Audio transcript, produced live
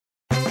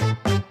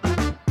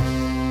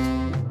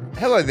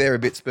Hello there, a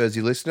bit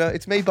Spursy listener.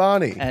 It's me,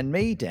 Barney. And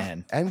me,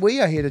 Dan. And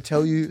we are here to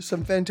tell you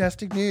some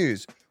fantastic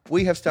news.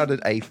 We have started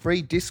a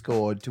free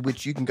Discord to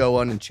which you can go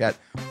on and chat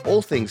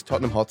all things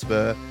Tottenham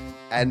Hotspur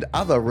and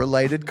other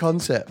related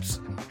concepts.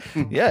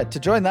 Yeah, to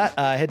join that,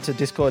 head to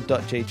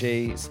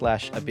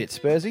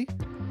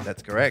discord.gg/abitspursy.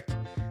 That's correct.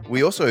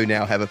 We also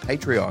now have a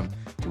Patreon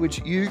to which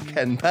you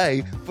can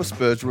pay for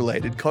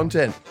Spurs-related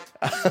content.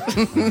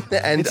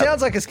 And It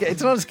sounds like a scam.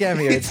 It's not a scam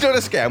here. it's not a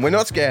scam. We're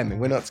not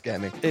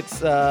scamming.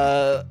 It's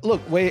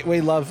look,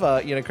 we love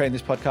creating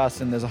this podcast,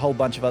 and there's a whole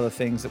bunch of other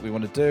things that we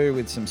want to do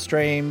with some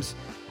streams,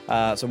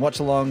 some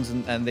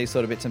watch-alongs, and these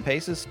sort of bits and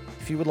pieces.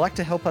 If you would like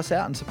to help us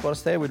out and support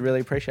us there, we'd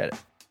really appreciate it.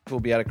 We'll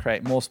be able to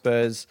create more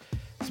Spurs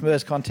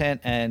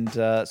content and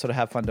sort of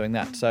have fun doing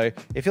that. So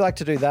if you like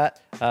to do that,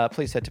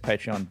 please head to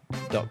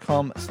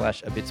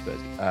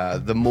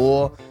patreon.com/abitspursy. The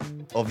more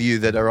of you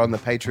that are on the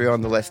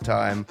Patreon, the less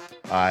time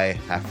I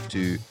have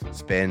to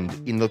spend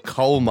in the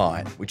coal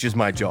mine, which is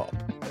my job.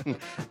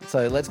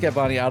 So let's get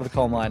Barney out of the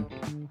coal mine.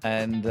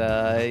 And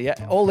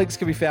all links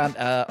can be found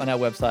on our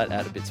website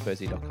at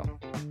abitspursy.com.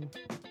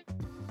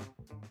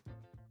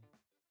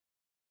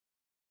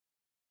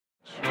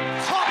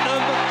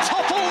 Tottenham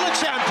topple the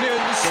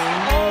champions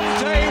on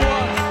day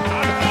one.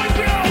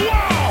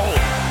 Wow!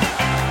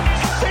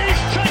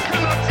 He's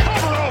taken the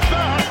cover off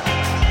that.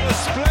 A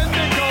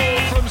splendid goal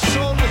from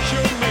Son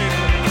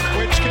Heung-min,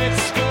 which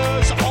gets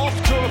Spurs off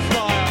to a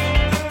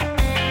flyer.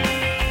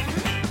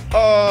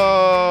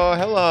 Oh,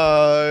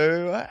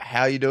 hello.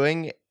 How you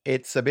doing?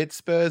 It's a bit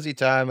Spursy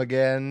time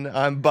again.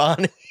 I'm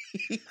Barney.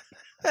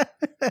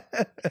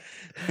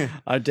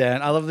 I'm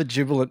Dan. I love the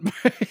jubilant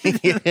mood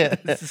Yeah.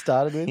 this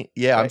started with.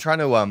 Yeah, I'm trying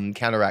to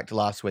counteract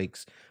last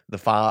week's the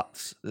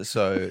farts.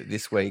 So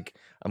this week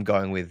I'm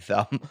going with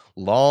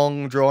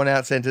long drawn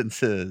out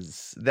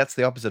sentences. That's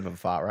the opposite of a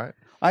fart, right?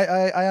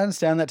 I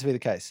understand that to be the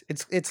case.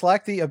 It's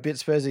like the a bit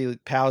Spursy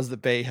powers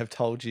that be have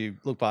told you,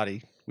 look,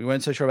 buddy, we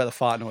weren't so sure about the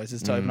fart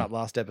noises to open up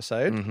last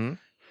episode. Mm-hmm.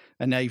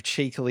 And now you've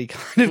cheekily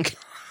kind of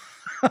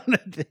gone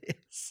at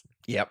this.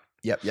 Yep.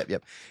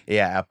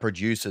 Yeah, our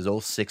producers,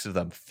 all six of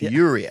them,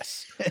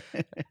 furious.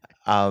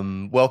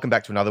 Welcome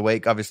back to another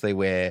week. Obviously,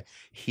 we're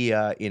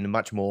here in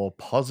much more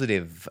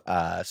positive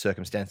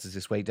circumstances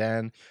this week,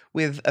 Dan,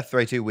 with a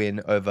 3-2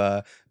 win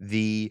over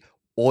the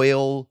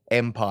oil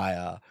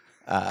empire,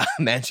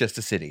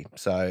 Manchester City.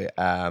 So,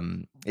 how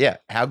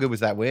good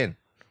was that win?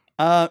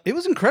 It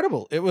was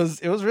incredible. It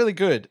was really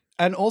good.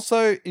 And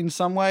also, in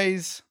some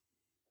ways,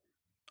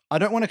 I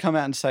don't want to come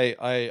out and say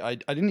I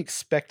didn't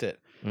expect it.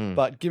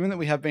 But given that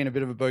we have been a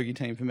bit of a bogey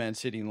team for Man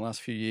City in the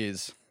last few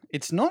years,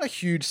 it's not a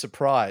huge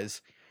surprise.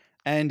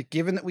 And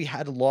given that we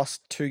had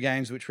lost 2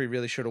 games, which we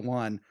really should have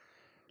won,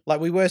 like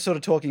we were sort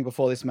of talking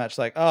before this match,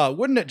 like, oh,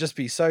 wouldn't it just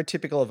be so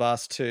typical of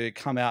us to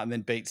come out and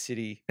then beat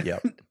City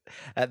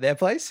at their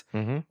place?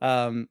 Mm-hmm.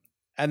 And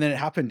then it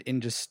happened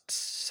in just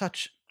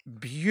such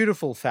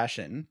beautiful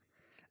fashion.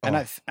 And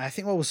I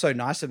think what was so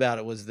nice about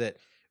it was that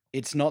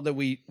it's not that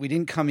we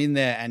didn't come in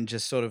there and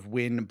just sort of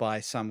win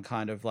by some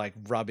kind of like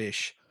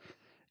rubbish,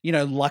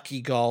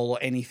 lucky goal or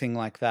anything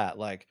like that.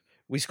 Like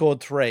we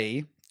scored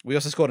 3. We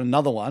also scored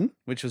another one,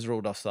 which was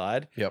ruled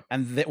offside. Yep.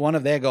 And one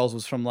of their goals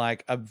was from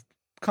like a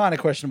kind of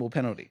questionable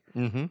penalty.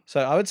 Mm-hmm.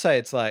 So I would say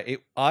it's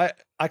like, I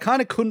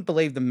kind of couldn't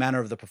believe the manner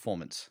of the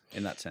performance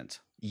in that sense.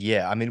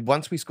 Yeah, I mean,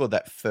 once we scored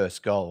that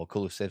first goal,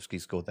 Kulusevski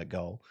scored that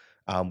goal,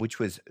 which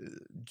was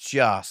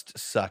just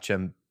such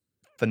a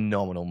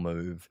phenomenal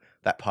move.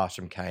 That pass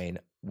from Kane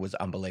was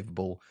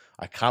unbelievable.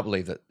 I can't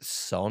believe that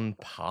Son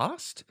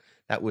passed.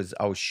 I was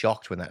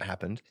shocked when that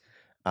happened.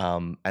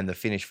 And the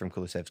finish from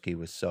Kulusevski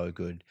was so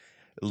good.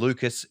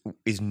 Lucas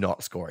is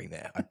not scoring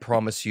there. I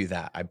promise you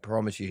that. I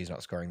promise you he's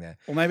not scoring there.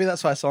 Well, maybe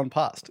that's why Son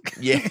passed.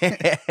 Yeah,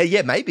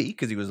 maybe,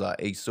 because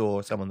he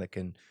saw someone that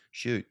can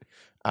shoot.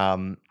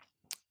 Once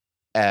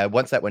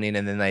that went in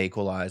and then they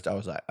equalised, I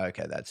was like,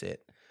 okay, that's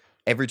it.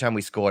 Every time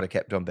we scored, I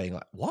kept on being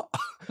like, what?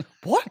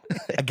 What?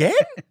 Again?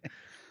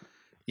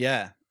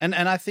 Yeah. And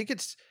I think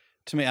it's,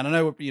 to me, I don't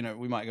know,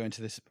 we might go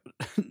into this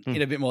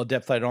in a bit more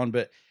depth later on,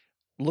 but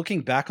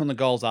looking back on the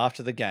goals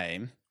after the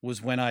game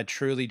was when I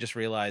truly just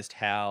realized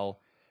how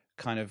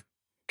kind of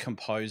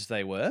composed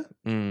they were.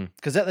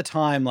 Because at the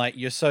time, like,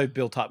 you're so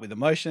built up with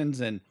emotions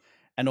and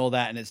all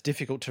that, and it's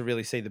difficult to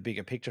really see the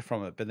bigger picture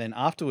from it. But then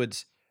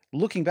afterwards,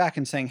 looking back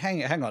and saying,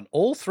 hang on,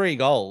 all 3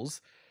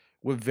 goals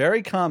were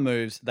very calm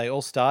moves. They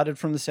all started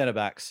from the centre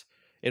backs.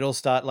 It all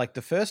started, like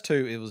the first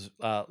 2, it was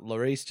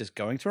Lloris just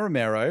going to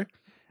Romero,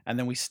 and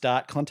then we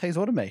start Conte's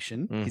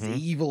automation, his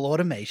evil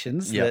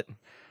automations. Yep.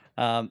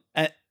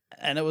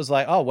 And it was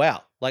like, oh,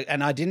 wow. Like,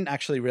 and I didn't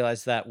actually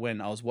realize that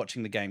when I was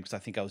watching the game because I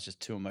think I was just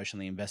too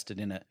emotionally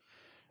invested in it.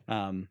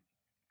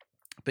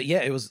 But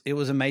yeah, it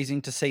was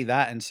amazing to see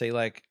that and see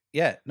like,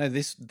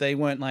 they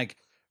weren't like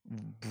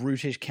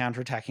brutish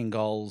counterattacking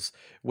goals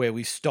where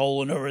we've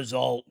stolen a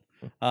result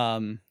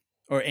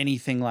or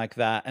anything like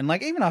that. And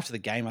like, even after the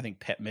game, I think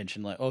Pep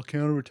mentioned like,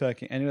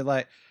 counterattacking. And you're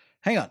like,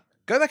 hang on,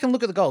 go back and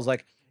look at the goals.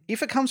 Like,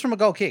 if it comes from a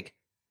goal kick,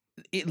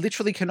 it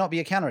literally cannot be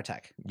a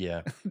counterattack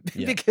Yeah.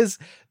 Yeah. because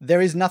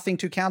there is nothing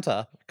to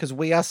counter because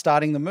we are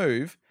starting the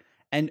move.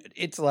 And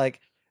it's like,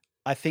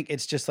 I think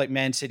it's just like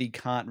Man City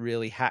can't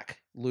really hack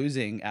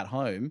losing at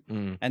home.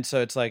 Mm. And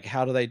so it's like,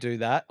 how do they do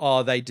that?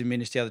 Oh, they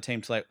diminish the other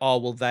team to like, oh,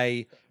 well,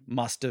 they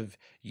must have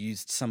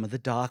used some of the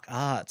dark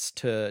arts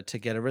to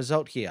get a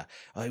result here.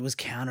 Oh, it was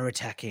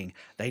counterattacking.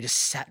 They just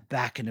sat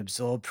back and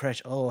absorbed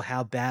pressure. Oh,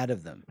 how bad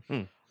of them.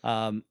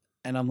 And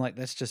I'm like,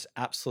 that's just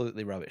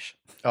absolutely rubbish.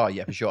 Oh,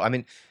 yeah, for sure. I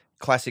mean,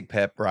 classic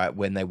Pep, right?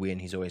 When they win,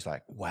 he's always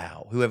like,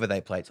 wow, whoever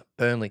they play, it's like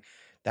Burnley.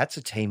 That's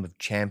a team of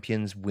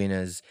champions,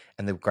 winners,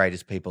 and the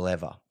greatest people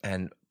ever.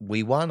 And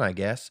we won, I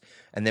guess.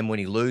 And then when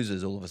he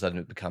loses, all of a sudden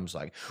it becomes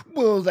like,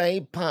 well,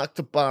 they parked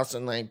the bus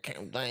and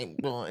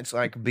it's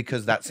like,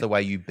 because that's the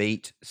way you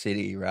beat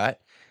City, right?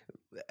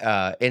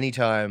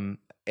 Anytime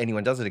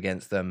anyone does it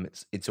against them,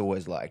 it's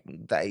always like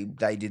they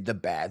did the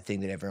bad thing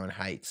that everyone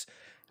hates.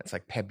 It's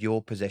like, Pep,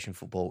 your possession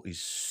football is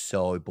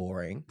so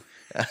boring.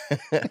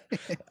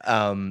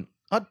 Oh,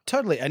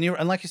 totally.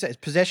 And like you said, it's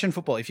possession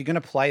football. If you're going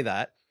to play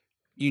that,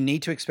 you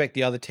need to expect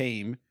the other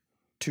team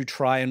to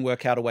try and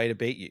work out a way to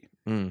beat you.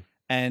 Mm.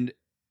 And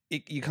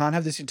you can't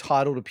have this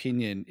entitled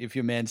opinion if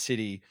you're Man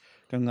City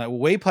going like, well,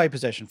 we play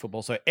possession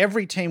football, so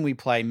every team we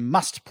play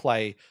must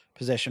play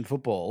possession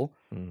football.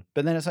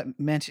 But then it's like,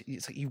 man,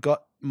 it's like you've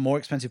got more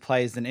expensive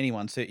players than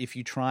anyone. So if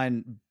you try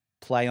and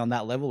play on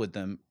that level with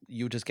them,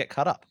 you'll just get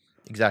cut up.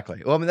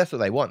 Exactly. Well, I mean, that's what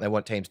they want. They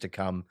want teams to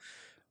come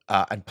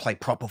and play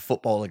proper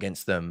football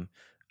against them,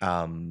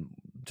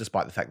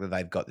 despite the fact that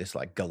they've got this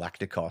like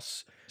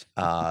Galacticos.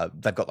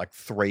 They've got like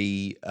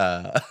 3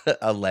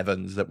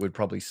 11s that would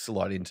probably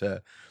slot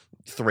into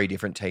 3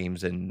 different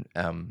teams and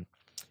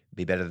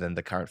be better than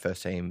the current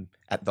first team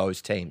at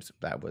those teams.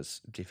 That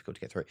was difficult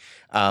to get through.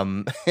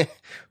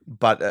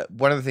 But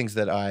one of the things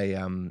that I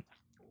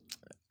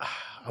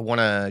want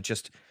to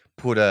just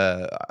put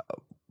a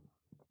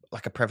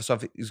preface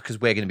of it is because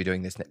we're going to be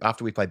doing this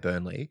after we play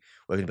Burnley.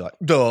 We're going to be like,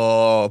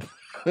 duh,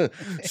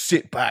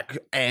 sit back,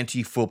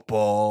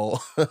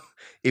 anti-football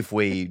if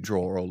we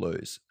draw or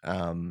lose.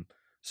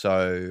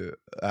 So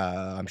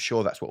I'm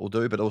sure that's what we'll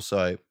do, but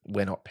also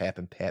we're not Pep,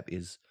 and Pep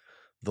is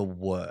the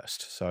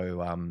worst.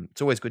 So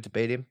it's always good to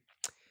beat him.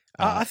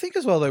 I think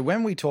as well, though,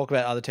 when we talk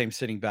about other teams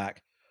sitting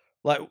back,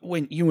 like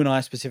when you and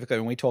I specifically,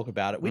 when we talk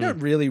about it, we don't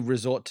really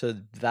resort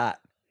to that.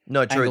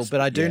 No, true. Angle,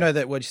 but I do know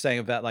that what you're saying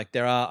about like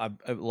there are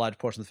a large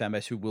portion of the fan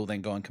base who will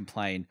then go and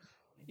complain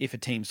if a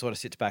team sort of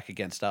sits back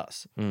against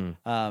us.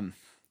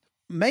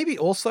 Maybe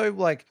also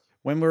like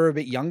when we were a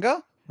bit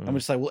younger, and we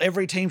say, well,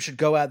 every team should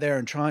go out there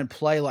and try and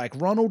play like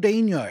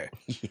Ronaldinho.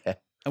 Yeah.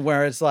 And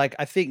whereas like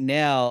I think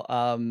now,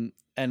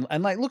 and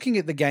like looking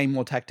at the game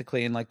more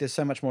tactically, and like there's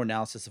so much more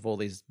analysis of all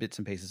these bits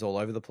and pieces all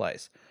over the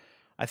place.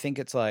 I think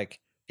it's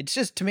like it's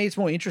just to me it's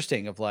more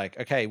interesting of like,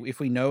 okay, if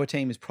we know a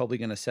team is probably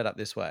going to set up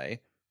this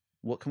way,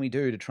 what can we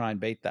do to try and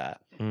beat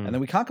that? And then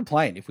we can't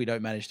complain if we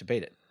don't manage to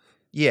beat it.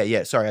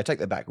 Yeah. Sorry, I take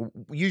that back.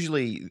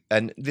 Usually,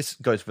 and this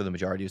goes for the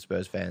majority of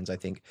Spurs fans, I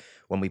think,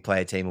 when we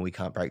play a team and we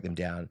can't break them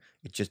down,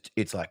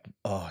 it's like,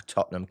 oh,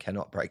 Tottenham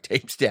cannot break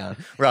teams down,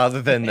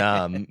 rather than,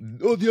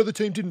 oh, the other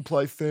team didn't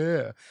play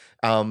fair.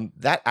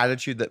 That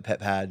attitude that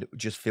Pep had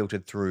just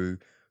filtered through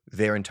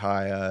their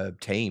entire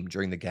team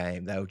during the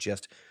game. They were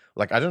just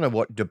like, I don't know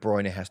what De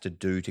Bruyne has to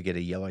do to get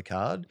a yellow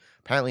card.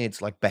 Apparently,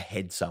 it's like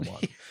behead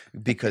someone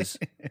because,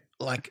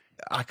 like,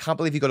 I can't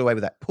believe he got away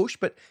with that push.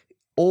 But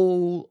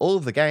all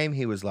of the game,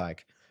 he was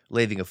like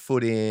leaving a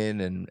foot in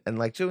and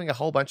like doing a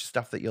whole bunch of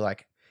stuff that you're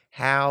like,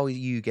 how are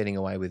you getting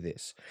away with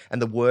this? And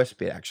the worst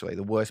bit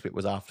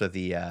was after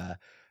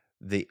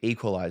the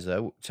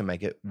equalizer to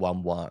make it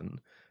 1-1.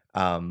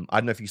 I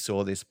don't know if you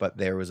saw this, but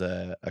there was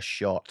a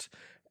shot.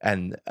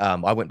 And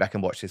I went back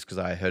and watched this because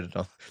I heard it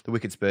on the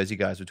Wicked Spursy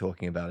guys were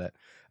talking about it.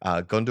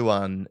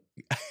 Gundogan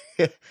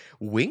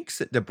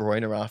winks at De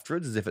Bruyne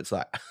afterwards as if it's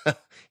like,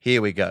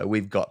 here we go,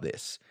 we've got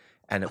this.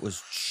 And it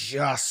was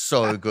just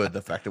so good,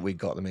 the fact that we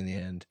got them in the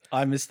end.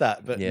 I missed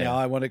that, but now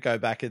I want to go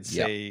back and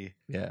see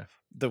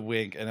the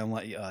wink. And I'm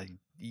like,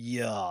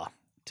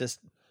 just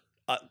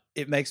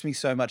it makes me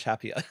so much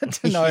happier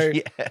to know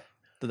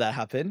that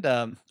happened.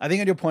 I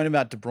think on your point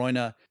about De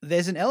Bruyne,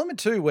 there's an element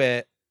too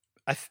where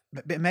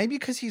maybe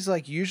because he's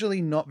like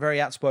usually not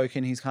very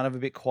outspoken, he's kind of a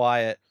bit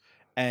quiet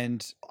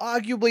and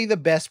arguably the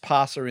best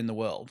passer in the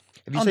world.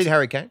 Have you seen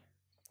Harry Kane?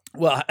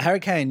 Well, Harry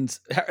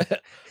Kane's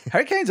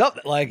up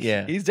there. Like,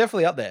 he's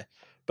definitely up there.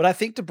 But I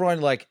think De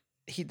Bruyne, like,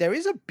 there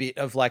is a bit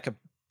of like a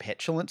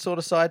petulant sort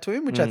of side to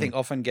him, which I think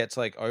often gets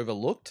like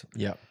overlooked.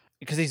 Yeah.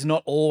 Because he's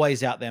not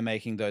always out there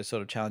making those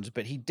sort of challenges,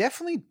 but he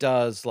definitely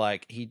does.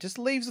 Like, he just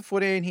leaves the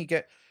foot in.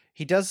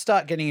 He does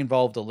start getting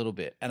involved a little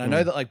bit. And I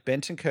know that like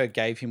Bentancur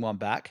gave him one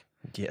back.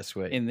 Yeah,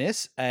 sweet. In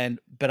this,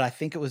 but I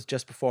think it was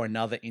just before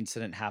another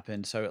incident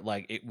happened, so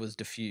it was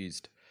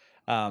diffused.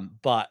 And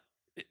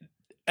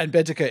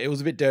Bentancur, it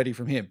was a bit dirty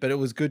from him, but it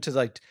was good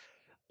to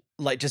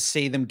like just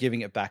see them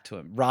giving it back to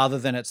him, rather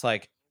than it's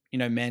like, you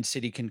know, Man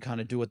City can kind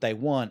of do what they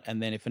want,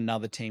 and then if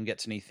another team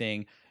gets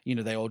anything,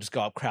 they all just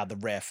go up, crowd the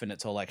ref, and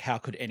it's all like, how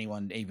could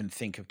anyone even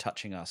think of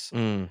touching us?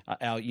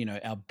 Our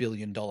 $1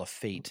 billion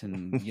feet,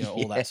 and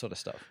all that sort of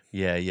stuff.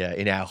 Yeah,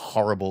 in our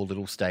horrible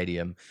little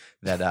stadium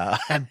that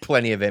had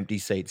plenty of empty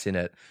seats in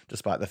it,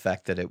 despite the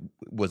fact that it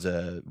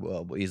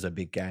is a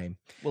big game.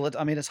 Well,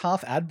 it's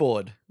half ad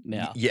board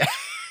now. Yeah,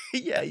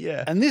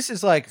 yeah. And this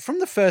is like from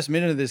the first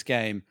minute of this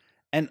game,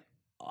 and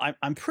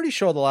I'm pretty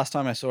sure the last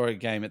time I saw a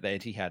game at the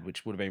Etihad,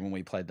 which would have been when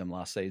we played them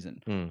last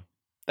season,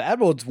 the ad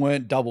boards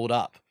weren't doubled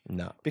up.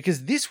 No.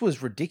 Because this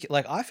was ridiculous.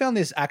 Like, I found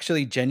this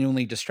actually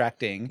genuinely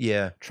distracting.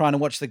 Yeah. Trying to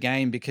watch the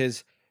game,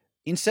 because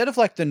instead of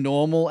like the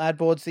normal ad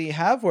boards that you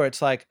have where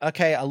it's like,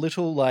 okay, a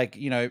little like,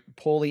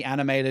 poorly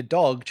animated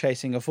dog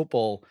chasing a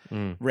football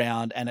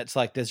round, and it's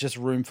like there's just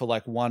room for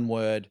like one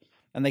word,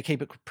 and they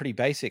keep it pretty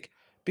basic.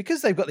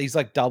 Because they've got these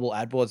like double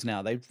ad boards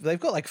now, they've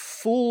got like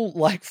full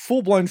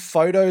blown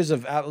photos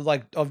of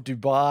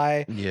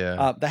Dubai.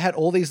 Yeah. They had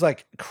all these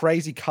like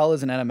crazy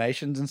colors and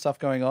animations and stuff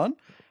going on,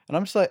 and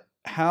I'm just like,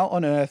 how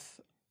on earth,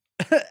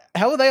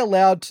 how are they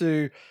allowed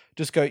to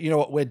just go, you know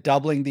what, we're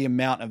doubling the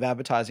amount of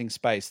advertising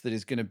space that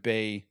is going to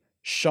be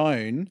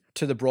shown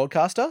to the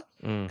broadcaster?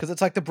 Because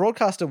it's like the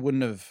broadcaster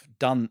wouldn't have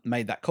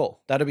made that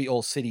call. That'd be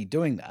all City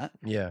doing that.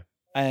 Yeah.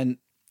 And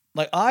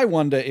like, I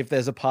wonder if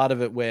there's a part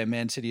of it where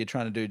Man City are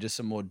trying to do just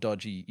some more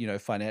dodgy,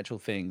 financial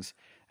things,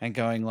 and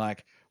going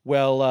like,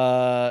 well,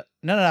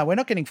 no, we're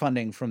not getting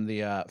funding from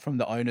the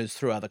owners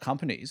through other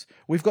companies.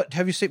 We've got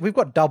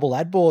double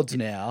ad boards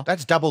now.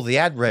 That's double the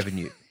ad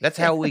revenue. That's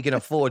how we can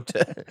afford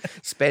to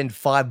spend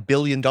 $5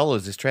 billion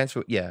this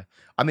transfer. Yeah.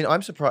 I mean,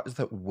 I'm surprised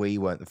that we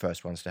weren't the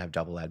first ones to have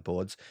double ad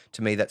boards.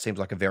 To me, that seems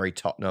like a very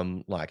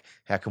Tottenham, like,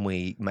 how can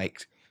we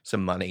make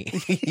some money?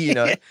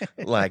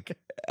 Like,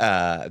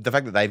 the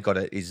fact that they've got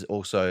it is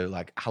also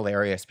like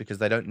hilarious because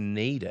they don't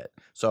need it.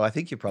 So I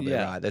think you're probably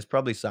right. There's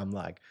probably some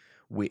like,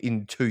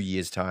 in 2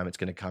 years' time, it's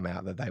going to come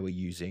out that they were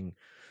using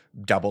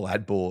double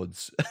ad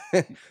boards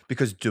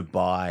because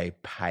Dubai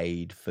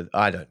paid for,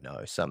 I don't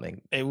know,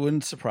 something. It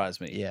wouldn't surprise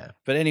me. Yeah.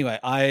 But anyway,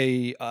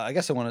 I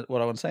guess what I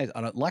want to say is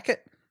I don't like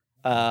it.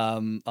 I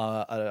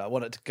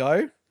want it to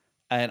go.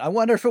 And I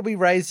wonder if it'll be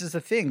raised as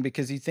a thing,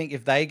 because you think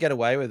if they get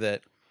away with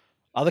it,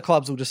 other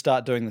clubs will just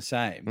start doing the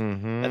same.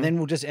 And then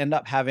we'll just end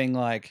up having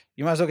like,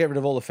 you might as well get rid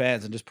of all the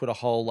fans and just put a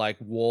whole like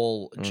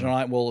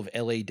giant wall of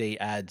LED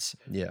ads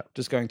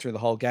just going through the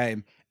whole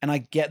game. And I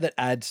get that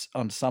ads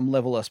on some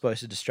level are supposed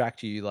to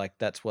distract you. Like,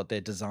 that's what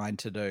they're designed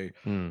to do.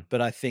 But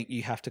I think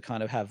you have to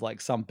kind of have like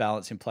some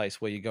balance in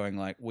place where you're going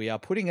like, we are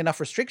putting enough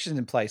restrictions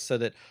in place so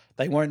that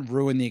they won't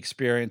ruin the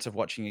experience of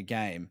watching a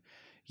game.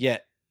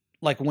 Yet,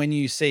 like when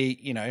you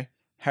see,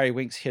 Harry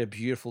Winks hit a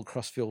beautiful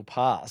cross-field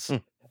pass,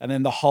 and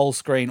then the whole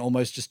screen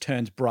almost just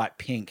turns bright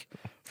pink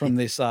from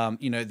this,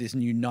 this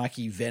new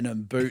Nike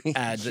Venom boot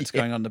ad that's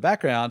going on in the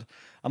background.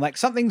 I'm like,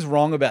 something's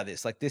wrong about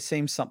this. Like, this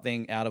seems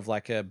something out of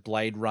like a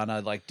Blade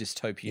Runner, like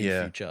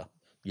dystopian future.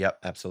 Yep,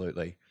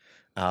 absolutely.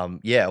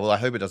 Well, I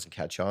hope it doesn't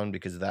catch on,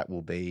 because that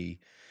will be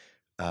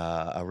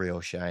a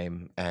real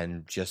shame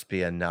and just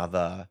be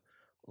another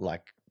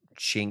like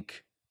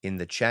chink in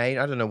the chain.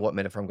 I don't know what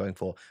metaphor I'm going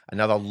for.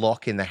 Another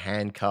lock in the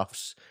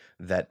handcuffs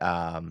that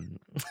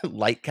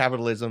late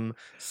capitalism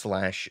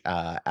 /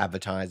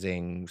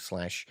 advertising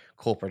 /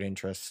 corporate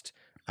interest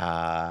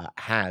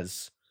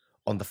has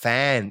on the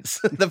fans.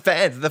 the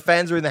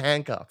fans are in the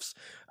handcuffs.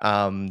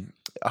 I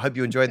hope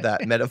you enjoyed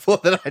that metaphor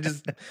that I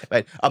just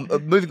made.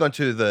 Moving on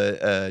to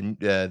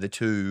the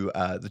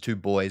two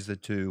boys, the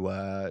two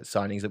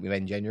signings that we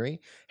made in January.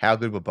 How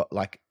good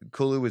were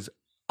Kulu was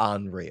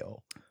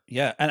unreal.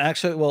 Yeah, and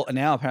actually, well,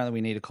 now apparently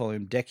we need to call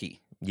him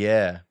Decky.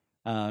 Yeah,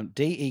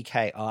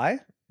 Deki,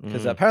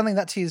 because apparently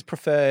that's his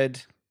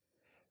preferred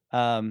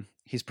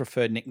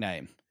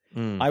nickname.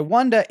 I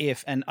wonder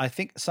if, and I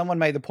think someone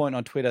made the point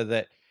on Twitter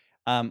that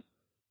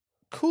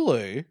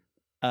Kulu,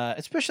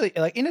 especially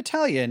like in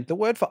Italian, the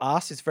word for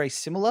ass is very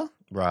similar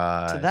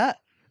to that.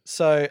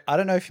 So I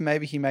don't know if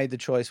maybe he made the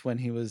choice when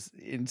he was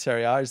in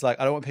Serie A. He's like,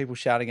 I don't want people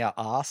shouting out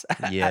ass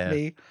at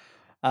me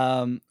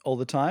all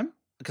the time.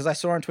 Because I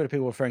saw on Twitter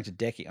people referring to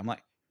Decky. I'm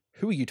like,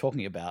 who are you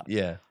talking about?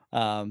 Yeah.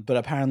 But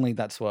apparently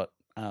that's what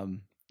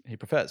he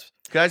prefers.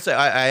 Can I say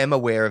I am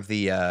aware of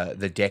the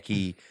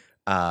Decky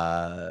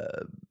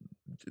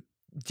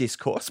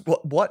discourse,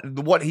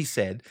 what he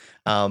said.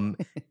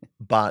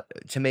 But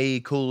to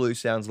me, Kulu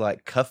sounds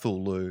like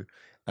Cthulhu.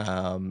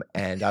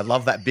 And I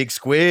love that big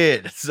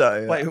squid.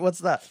 So wait, what's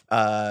that?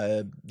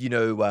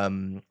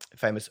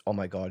 Famous. Oh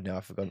my God, now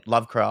I've forgotten.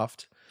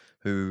 Lovecraft,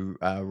 who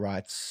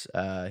writes.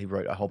 He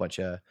wrote a whole bunch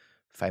of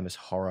famous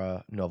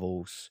horror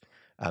novels.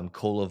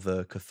 Call of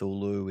the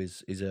Cthulhu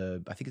is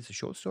I think it's a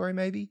short story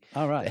maybe.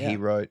 Oh, right. That he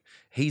wrote.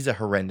 He's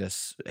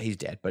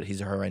dead, but he's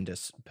a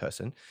horrendous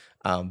person.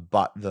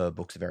 But the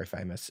books are very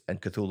famous,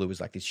 and Cthulhu was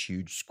like this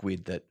huge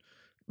squid that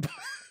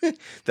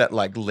that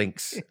like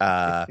links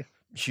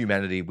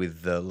humanity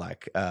with the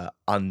like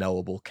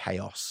unknowable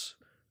chaos.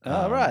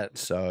 Oh, right.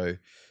 So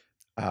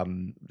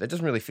that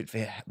doesn't really fit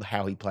for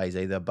how he plays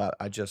either, but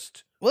I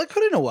just Well, it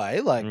could in a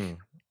way, like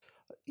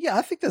yeah,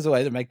 I think there's a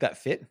way to make that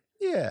fit.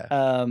 Yeah.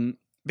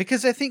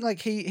 Because I think like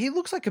he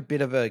looks like a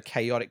bit of a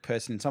chaotic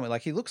person in some way.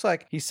 Like he looks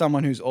like he's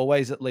someone who's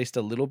always at least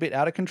a little bit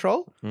out of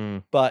control,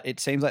 but it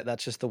seems like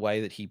that's just the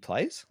way that he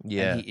plays.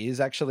 Yeah. And he is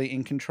actually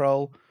in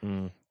control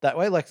Mm. that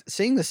way. Like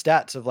seeing the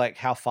stats of like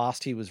how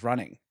fast he was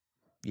running.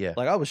 Yeah.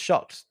 Like I was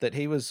shocked that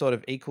he was sort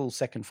of equal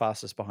second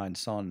fastest behind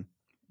Son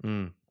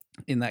Mm.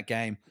 in that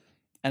game.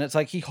 And it's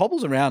like he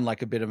hobbles around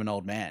like a bit of an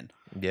old man,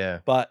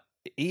 Yeah. but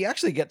he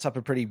actually gets up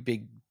a pretty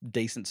big,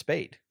 decent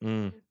speed.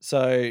 Mm.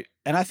 So,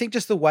 and I think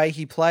just the way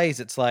he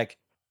plays, it's like,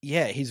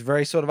 yeah, he's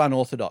very sort of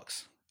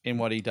unorthodox in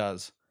what he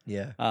does.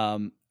 Yeah.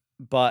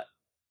 But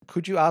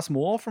could you ask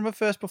more from a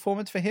first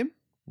performance for him?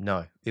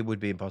 No, it would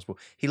be impossible.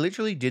 He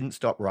literally didn't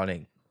stop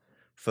running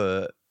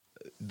for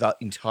the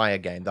entire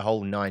game, the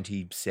whole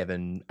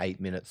 97, 8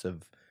 minutes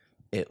of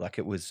it. Like,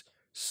 it was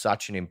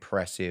such an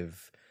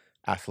impressive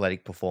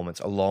athletic performance,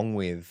 along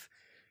with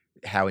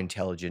how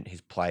intelligent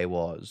his play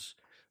was.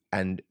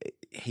 And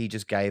he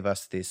just gave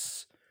us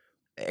this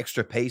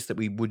extra piece that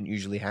we wouldn't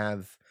usually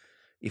have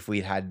if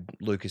we had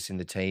Lucas in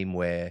the team,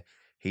 where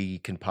he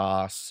can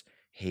pass,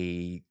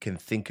 he can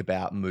think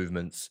about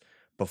movements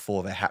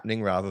before they're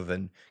happening rather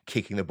than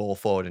kicking the ball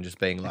forward and just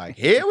being like,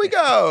 here we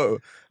go.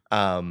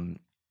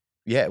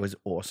 Yeah, it was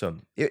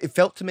awesome. It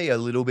felt to me a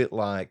little bit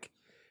like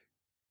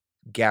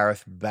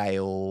Gareth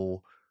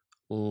Bale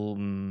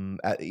in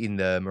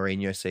the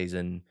Mourinho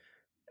season,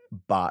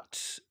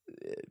 but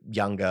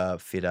younger,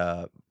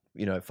 fitter,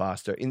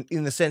 faster,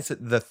 in the sense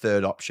that the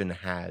third option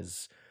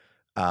has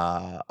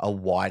a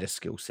wider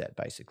skill set,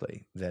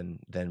 basically, than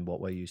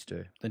what we're used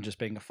to. Than just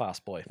being a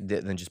fast boy.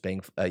 Than just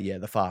being,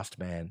 the fast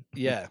man.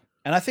 Yeah.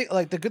 And I think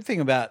like the good thing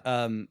about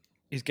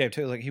his game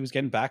too is like he was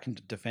getting back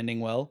and defending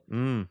well.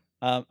 Mm.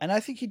 And I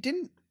think he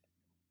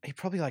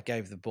probably like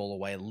gave the ball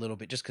away a little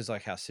bit just because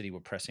like how City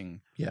were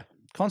pressing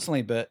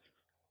constantly. But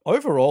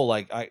overall,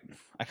 like I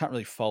can't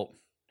really fault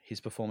his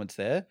performance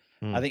there.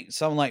 I think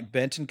someone like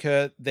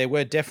Bentancur, there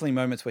were definitely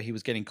moments where he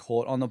was getting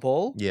caught on the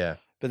ball. Yeah.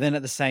 But then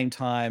at the same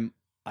time,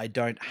 I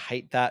don't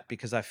hate that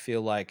because I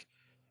feel like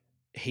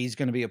he's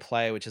going to be a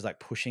player which is like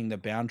pushing the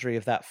boundary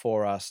of that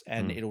for us,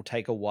 and it'll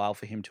take a while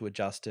for him to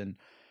adjust and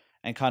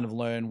kind of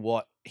learn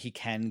what he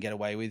can get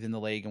away with in the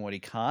league and what he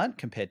can't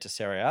compared to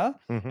Serie A.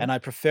 Mhm. And I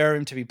prefer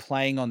him to be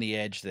playing on the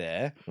edge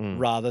there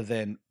rather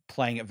than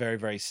playing it very,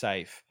 very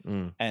safe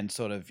and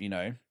sort of,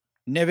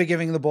 never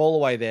giving the ball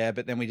away there,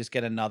 but then we just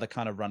get another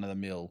kind of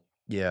run-of-the-mill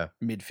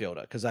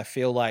midfielder. Because I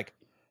feel like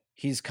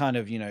his kind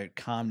of,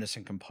 calmness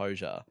and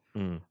composure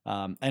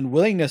and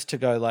willingness to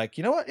go like,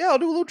 you know what? Yeah, I'll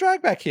do a little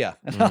drag back here.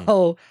 And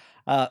I'll,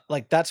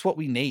 like, that's what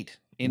we need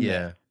in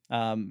there.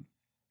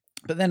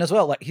 But then as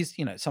well, like his,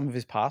 some of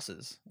his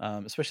passes,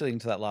 especially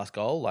into that last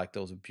goal, like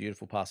there was a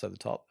beautiful pass over the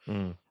top.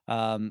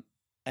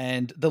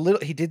 And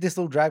he did this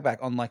little drag back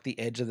on like the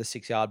edge of the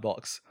 6-yard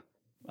box.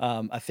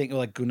 I think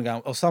like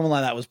Gundogan or someone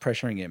like that was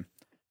pressuring him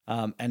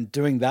and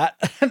doing that.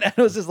 And it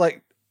was just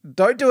like,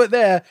 don't do it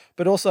there,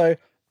 but also,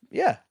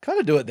 kind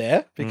of do it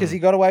there because he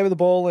got away with the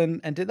ball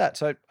and did that.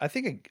 So I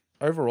think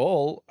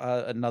overall,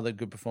 another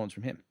good performance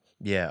from him.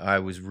 Yeah, I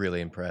was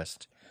really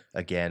impressed.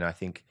 Again, I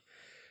think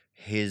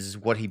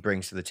what he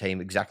brings to the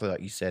team, exactly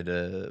like you said,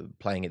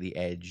 playing at the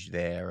edge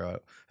there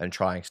and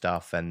trying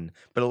stuff,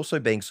 but also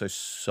being so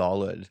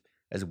solid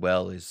as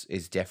well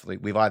is definitely.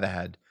 We've either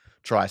had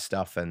try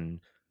stuff and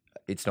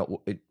it's not,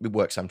 it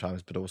works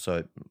sometimes, but also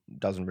it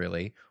doesn't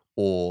really,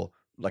 or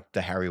like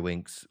the Harry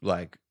Winks,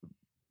 like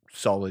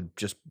solid,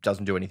 just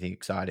doesn't do anything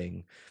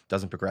exciting,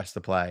 doesn't progress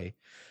the play.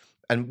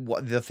 And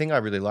the thing I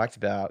really liked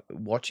about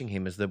watching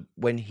him is that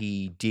when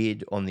he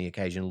did on the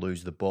occasion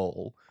lose the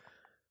ball,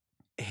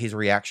 his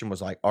reaction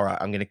was like, all right,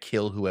 I'm going to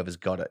kill whoever's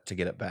got it to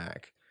get it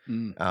back.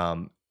 And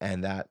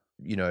that,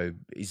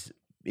 is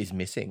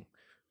missing,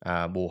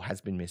 or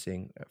has been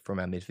missing from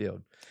our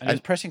midfield. And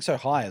he's pressing so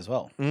high as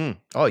well.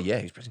 Oh, yeah,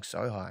 he's pressing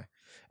so high.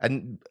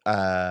 And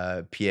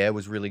Pierre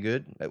was really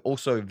good.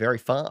 Also very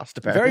fast,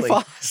 apparently.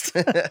 Very fast.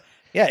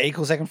 Yeah,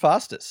 equal second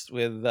fastest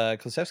with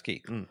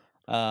Kulusevski.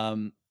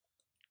 I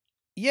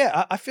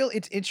feel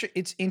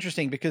it's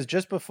interesting because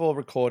just before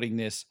recording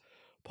this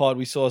pod,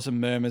 we saw some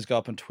murmurs go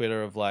up on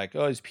Twitter of like,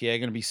 oh, is Pierre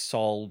going to be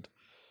sold?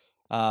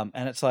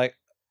 And it's like,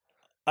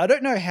 I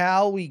don't know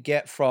how we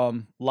get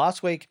from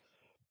last week,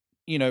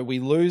 we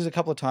lose a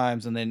couple of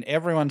times and then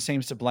everyone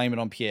seems to blame it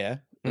on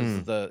Pierre.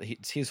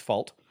 It's his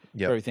fault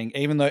for everything,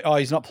 even though,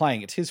 he's not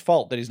playing. It's his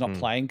fault that he's not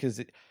playing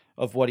because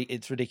of what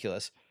it's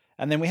ridiculous.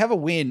 And then we have a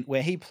win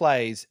where he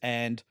plays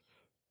and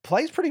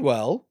plays pretty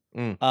well.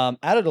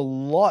 Added a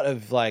lot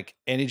of like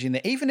energy in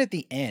there, even at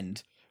the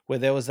end where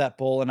there was that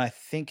ball, and I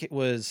think it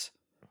was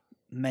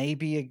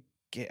maybe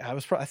I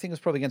think it was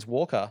probably against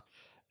Walker,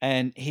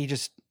 and he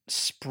just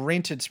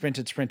sprinted,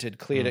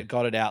 cleared it,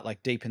 got it out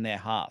like deep in their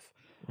half.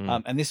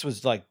 And this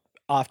was like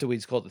after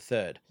we'd scored the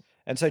third,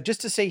 and so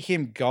just to see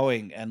him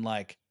going and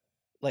like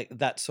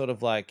that sort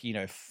of like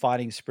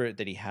fighting spirit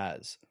that he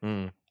has,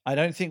 I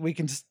don't think we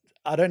can.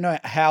 I don't know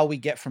how we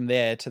get from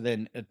there to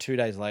then 2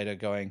 days later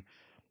going,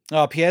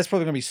 oh, Pierre's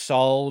probably going to be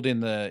sold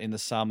in the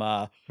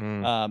summer.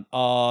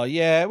 Oh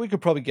yeah, we could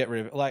probably get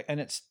rid of it. Like,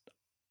 and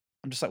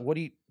I'm just like, what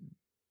do you?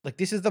 like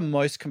this is the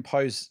most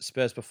composed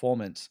Spurs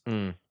performance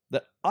Mm,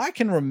 that I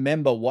can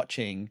remember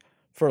watching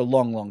for a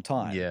long, long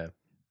time. yeah.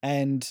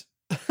 And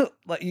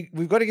like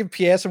we've got to give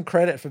Pierre some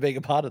credit for being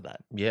a part of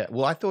that. Yeah.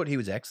 Well, I thought he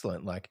was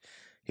excellent. Like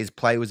his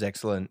play was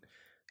excellent.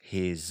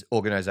 His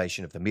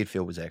organization of the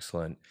midfield was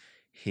excellent.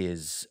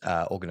 His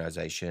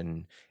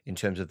organization in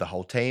terms of the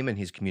whole team and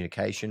his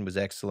communication was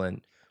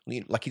excellent.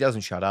 Like he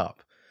doesn't shut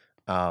up.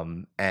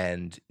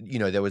 And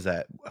there was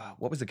that.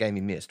 What was the game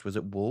he missed? Was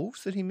it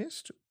Wolves that he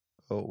missed,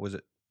 or was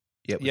it?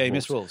 Yeah, it was Yeah, he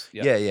missed Wolves.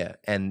 Wolves. Yeah. Yeah.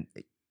 And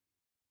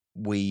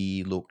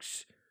we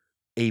looked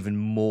even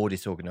more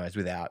disorganized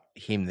without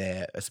him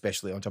there,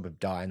 especially on top of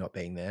Dyer not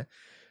being there.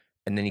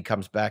 And then he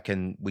comes back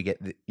and we get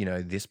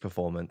this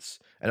performance,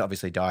 and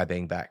obviously Dyer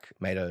being back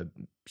made a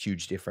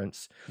huge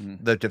difference.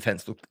 The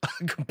defense looked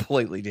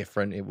completely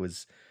different. It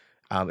was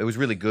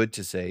really good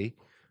to see.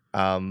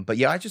 But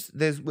yeah,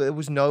 there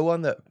was no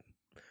one that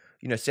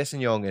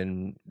Sessegnon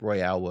and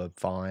Royale were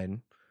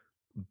fine,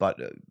 but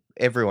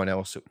everyone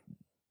else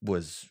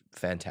was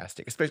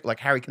fantastic. Especially like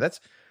Harry. That's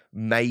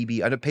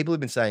maybe, I know people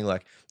have been saying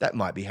like that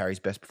might be Harry's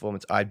best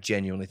performance. I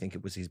genuinely think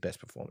it was his best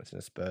performance in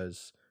a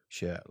Spurs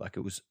shirt. Like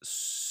it was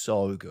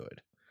so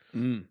good.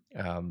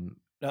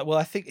 Well,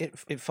 I think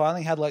it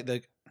finally had like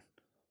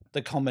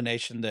the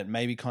combination that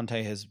maybe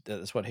Conte has.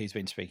 That's what he's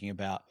been speaking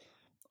about.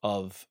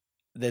 Of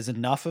there's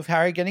enough of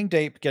Harry getting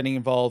deep, getting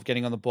involved,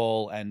 getting on the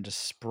ball, and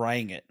just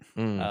spraying it.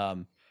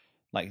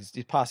 Like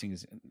his passing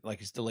is like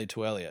his delayed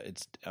to earlier.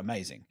 It's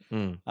amazing.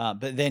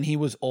 But then he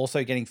was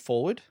also getting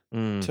forward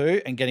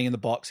too, and getting in the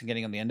box and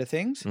getting on the end of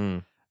things.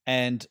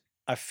 And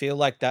I feel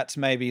like that's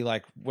maybe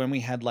like when we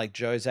had like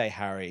Jose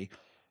Harry,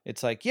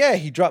 it's like, yeah,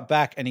 he dropped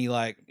back and he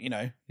like, he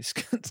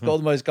scored the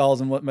most goals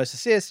and most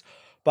assists,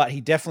 but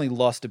he definitely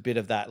lost a bit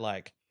of that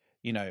like,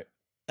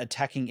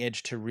 attacking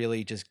edge to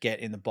really just get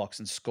in the box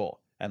and score.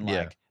 And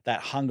like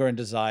that hunger and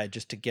desire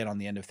just to get on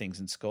the end of things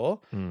and score.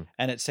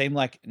 And it seemed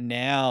like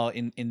now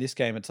in this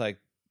game, it's like,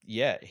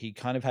 yeah, he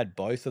kind of had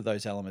both of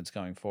those elements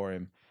going for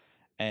him.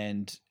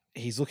 And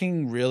he's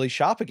looking really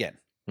sharp again.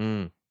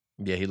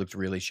 Yeah, he looked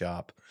really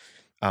sharp.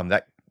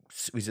 That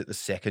was it, the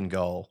second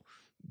goal.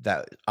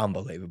 That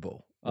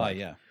unbelievable. Like,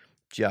 yeah.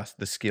 Just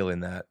the skill in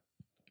that.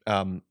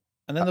 And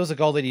then there was a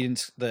goal that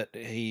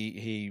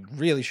he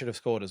really should have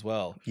scored as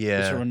well. Yeah. It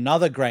was from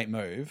another great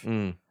move.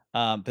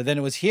 But then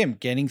it was him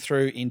getting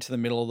through into the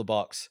middle of the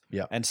box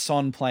and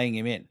Son playing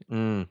him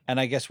in. And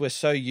I guess we're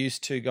so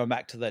used to going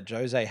back to that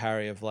Jose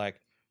Harry of like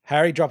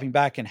Harry dropping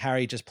back and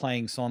Harry just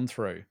playing Son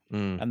through.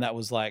 And that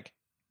was like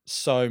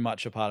so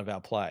much a part of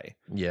our play.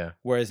 Yeah.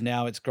 Whereas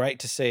now it's great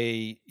to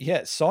see,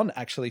 Son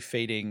actually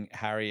feeding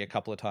Harry a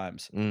couple of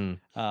times. And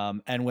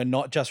we're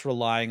not just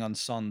relying on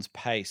Son's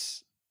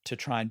pace to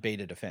try and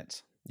beat a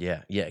defense.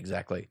 Yeah,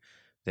 exactly.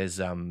 There's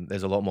a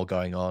lot more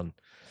going on.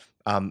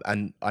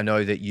 And I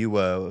know that you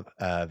were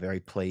very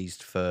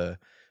pleased for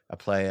a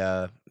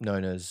player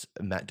known as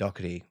Matt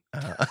Doherty.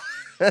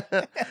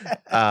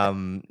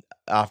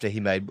 After he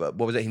made, what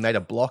was it? He made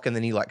a block and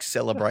then he like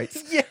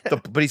celebrates.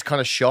 But he's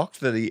kind of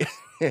shocked that he.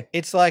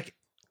 It's like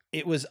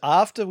it was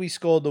after we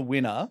scored the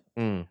winner,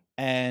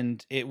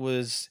 and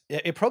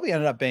it probably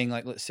ended up being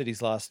like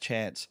City's last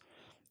chance.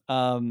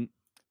 And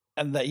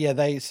that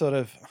they sort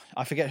of,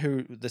 I forget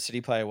who the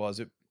City player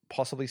was,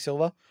 possibly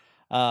Silva.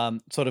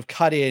 Sort of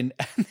cut in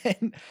and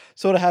then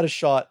sort of had a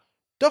shot.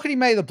 Doherty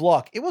made the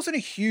block. It wasn't a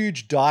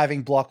huge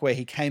diving block where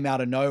he came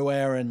out of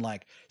nowhere and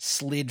like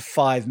slid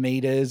 5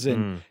 meters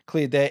and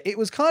cleared there. It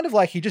was kind of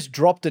like he just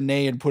dropped a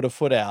knee and put a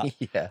foot out.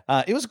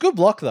 It was a good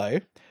block though.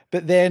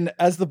 But then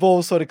as the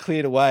ball sort of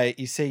cleared away,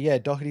 you see,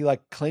 Doherty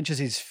like clenches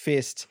his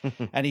fist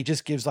and he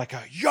just gives like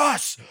a,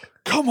 yes,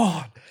 come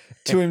on,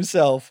 to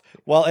himself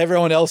while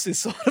everyone else is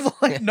sort of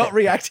like not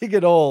reacting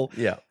at all.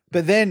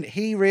 But then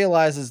he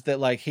realizes that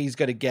like he's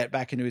got to get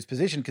back into his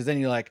position because then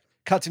he like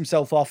cuts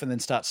himself off and then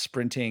starts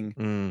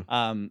sprinting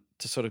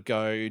to sort of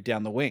go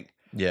down the wing.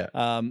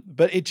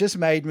 But it just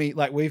made me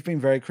like, we've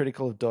been very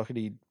critical of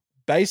Doherty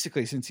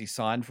basically since he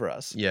signed for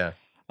us.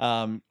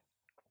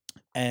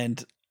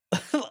 And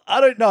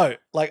I don't know,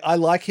 like I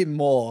like him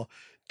more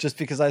just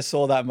because I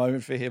saw that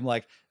moment for him.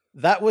 Like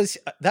that was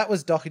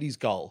Doherty's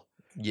goal.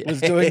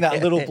 Was doing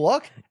that little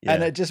block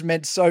and it just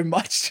meant so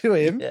much to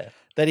him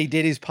that he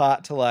did his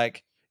part to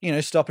like,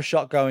 stop a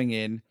shot going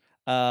in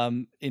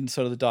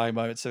sort of the dying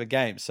moments of a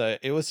game. So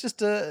it was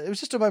just a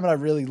moment I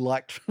really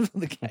liked from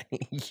the game.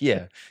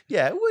 Well,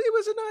 it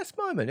was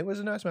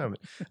a nice moment.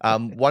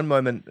 One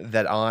moment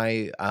that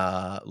I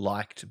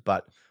liked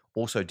but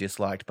also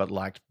disliked, but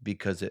liked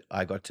because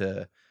I got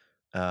to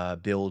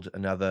build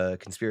another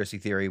conspiracy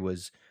theory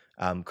was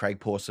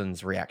Craig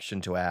Pawson's reaction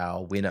to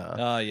our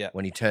winner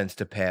when he turns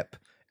to Pep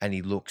and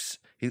he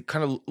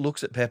kind of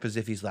looks at Pep as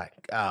if he's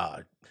like,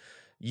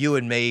 you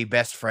and me,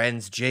 best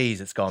friends. Geez,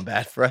 it's gone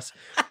bad for us.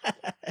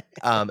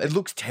 It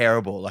looks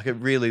terrible. Like it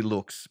really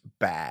looks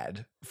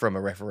bad from a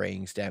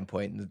refereeing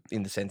standpoint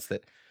in the sense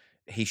that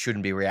he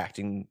shouldn't be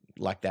reacting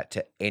like that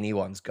to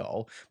anyone's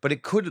goal. But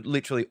it could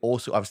literally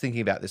also, I was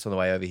thinking about this on the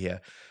way over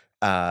here,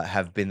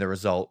 have been the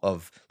result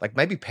of like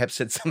maybe Pep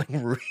said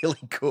something really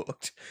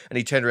cooked, and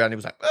he turned around and he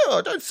was like,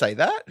 "Oh, don't say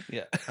that."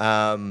 Yeah.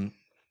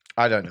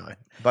 I don't know,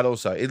 but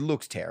also it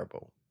looks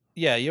terrible.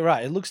 Yeah, you're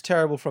right. It looks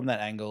terrible from that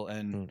angle,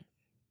 and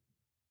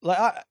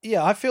Mm.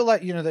 I feel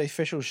like the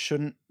officials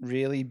shouldn't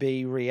really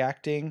be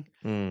reacting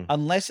Mm.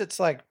 unless it's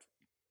like,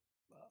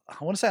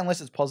 I want to say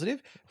unless it's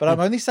positive, but I'm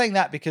only saying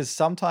that because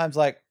sometimes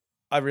like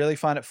I really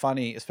find it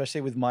funny,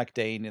 especially with Mike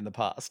Dean in the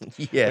past,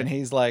 Yeah, when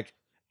he's like,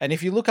 and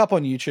if you look up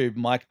on YouTube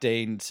Mike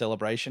Dean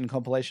celebration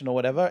compilation or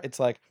whatever, it's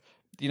like,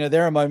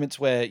 there are moments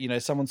where,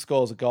 someone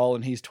scores a goal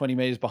and he's 20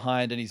 meters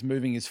behind and he's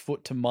moving his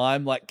foot to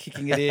mime, like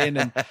kicking it in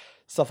and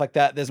stuff like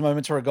that. There's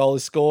moments where a goal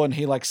is scored and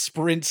he like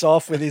sprints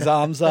off with his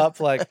arms up,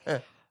 like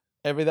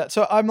every that.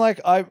 So I'm like,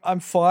 I'm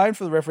fine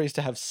for the referees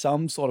to have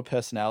some sort of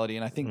personality.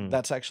 And I think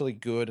that's actually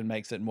good and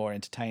makes it more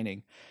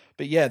entertaining.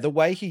 But yeah, the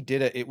way he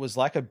did it, it was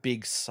like a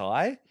big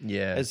sigh,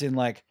 yeah, as in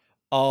like,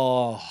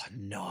 oh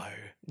no,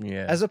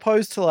 yeah, as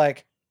opposed to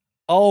like,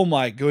 oh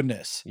my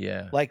goodness.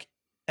 yeah. Like,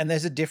 and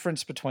there's a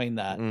difference between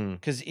that. Mm.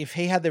 Because if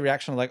he had the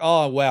reaction of like,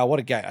 oh wow, what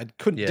a game. I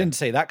Yeah. didn't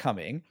see that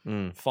coming.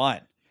 Mm.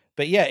 Fine.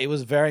 But yeah, it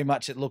was very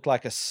much, it looked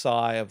like a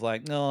sigh of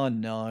like, oh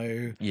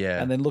no.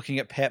 Yeah. And then looking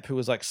at Pep, who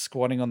was like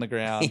squatting on the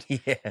ground.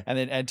 Yeah. And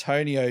then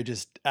Antonio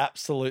just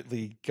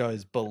absolutely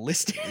goes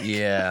ballistic.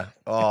 Yeah.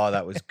 Oh,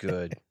 that was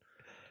good.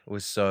 It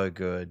was so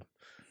good.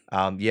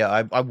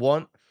 Yeah,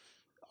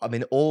 I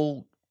mean,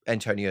 all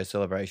Antonio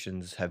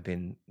celebrations have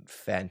been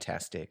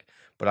fantastic,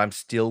 but I'm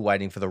still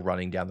waiting for the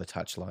running down the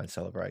touchline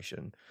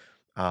celebration.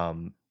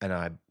 And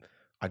I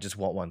just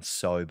want one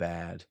so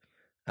bad.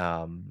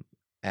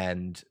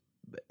 And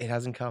it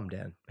hasn't come,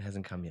 Dan. It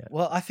hasn't come yet.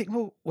 Well, I think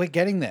we're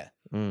getting there.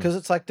 Mm. Because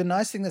it's like the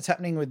nice thing that's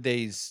happening with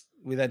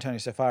Antonio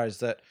so far is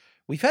that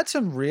we've had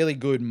some really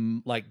good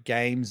like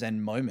games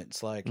and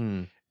moments. Like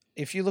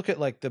if you look at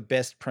like the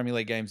best Premier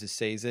League games this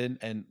season,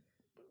 and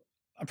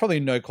I'm probably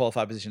in no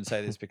qualified position to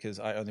say this because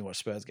I only watch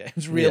Spurs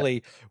games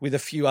really, with a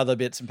few other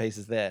bits and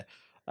pieces there.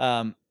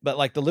 But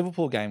like the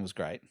Liverpool game was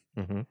great.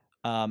 Mm-hmm.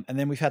 And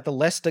then we've had the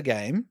Leicester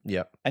game.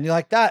 Yeah. And you're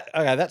like,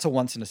 that's a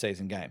once in a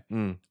season game.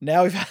 Mm.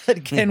 Now we've had it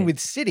again with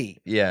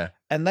City. Yeah.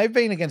 And they've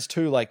been against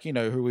two, like,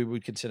 who we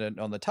would consider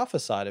on the tougher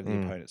side of the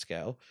opponent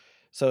scale.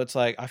 So it's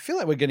like, I feel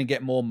like we're going to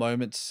get more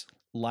moments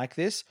like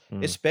this,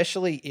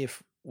 especially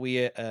if we,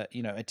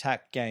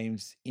 attack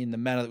games in the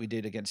manner that we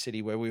did against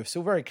City, where we were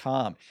still very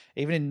calm,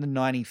 even in the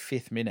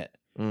 95th minute.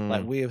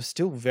 Like, we were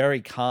still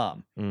very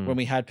calm when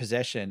we had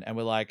possession, and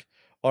we're like,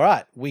 all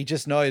right, we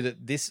just know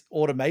that this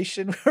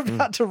automation we're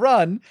about to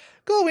run,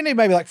 cool, we need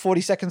maybe like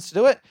 40 seconds to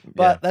do it,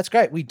 but that's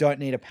great. We don't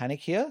need a panic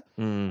here.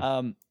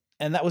 And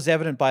that was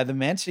evident by the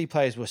Man City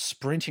players were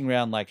sprinting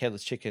around like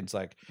headless chickens,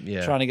 like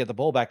trying to get the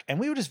ball back. And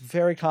we were just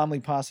very calmly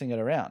passing it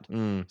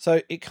around.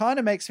 So it kind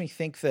of makes me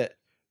think that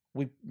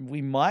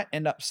we might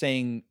end up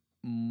seeing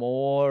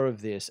more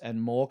of this and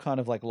more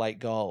kind of like late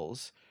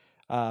goals.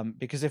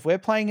 Because if we're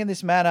playing in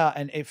this manner,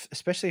 and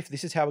especially if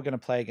this is how we're going to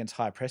play against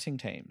high pressing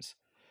teams,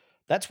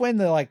 that's when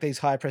these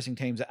high pressing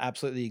teams are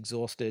absolutely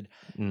exhausted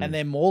and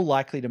they're more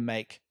likely to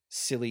make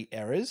silly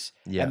errors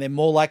and they're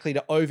more likely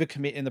to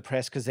overcommit in the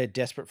press because they're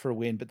desperate for a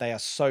win, but they are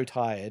so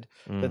tired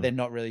that they're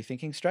not really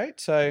thinking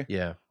straight. So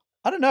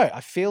I don't know.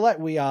 I feel like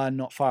we are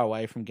not far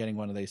away from getting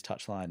one of these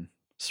touchline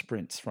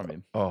sprints from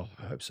him. Oh,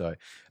 I hope so.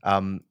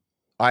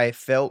 I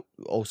felt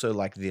also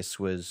like this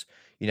was,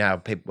 how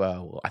people,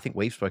 well, I think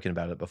we've spoken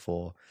about it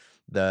before,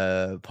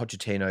 the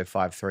Pochettino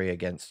 5-3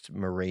 against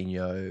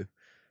Mourinho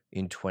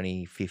in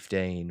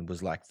 2015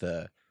 was like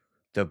the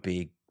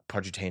big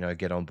Pochettino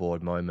get on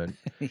board moment.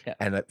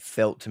 And it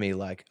felt to me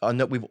like, I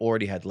know we've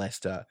already had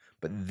Leicester,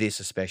 but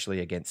this especially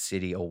against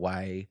City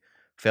away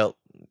felt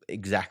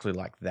exactly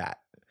like that,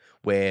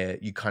 where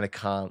you kind of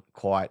can't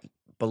quite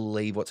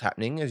believe what's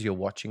happening as you're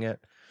watching it.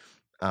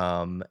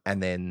 And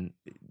then,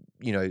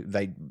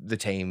 the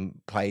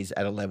team plays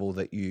at a level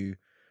that you,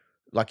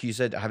 like you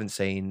said, I haven't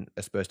seen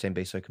a Spurs team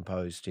be so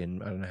composed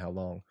in I don't know how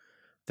long,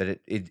 that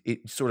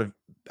it sort of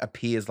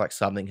appears like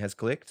something has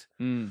clicked.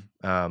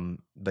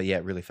 But yeah,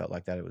 it really felt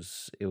like that. It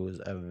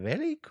was a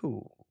very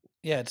cool.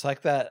 Yeah, it's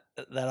like that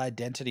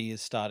identity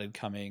has started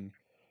coming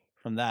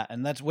from that.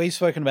 And we've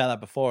spoken about that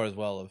before as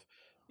well, of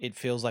it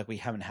feels like we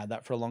haven't had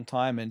that for a long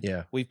time.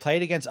 And we've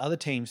played against other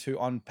teams who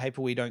on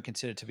paper we don't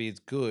consider to be as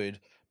good,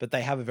 but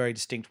they have a very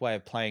distinct way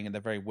of playing and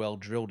they're very well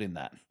drilled in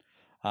that.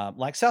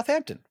 Like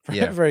Southampton,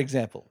 for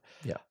example.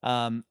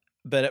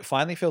 But it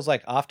finally feels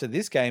like after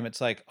this game,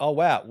 it's like, oh,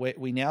 wow,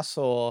 we now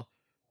saw...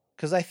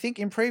 Because I think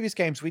in previous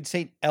games, we'd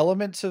seen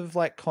elements of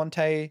like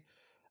Conte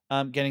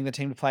getting the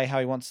team to play how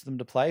he wants them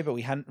to play, but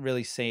we hadn't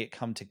really seen it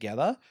come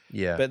together.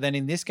 But then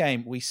in this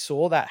game, we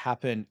saw that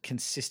happen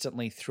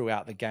consistently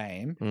throughout the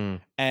game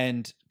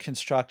and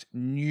construct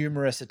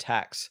numerous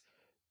attacks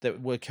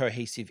that were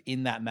cohesive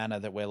in that manner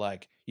that we're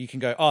like, you can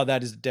go, oh,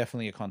 that is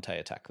definitely a Conte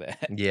attack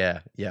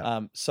there.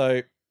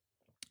 So,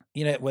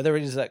 whether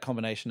it is that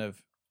combination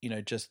of,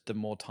 just the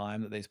more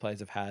time that these players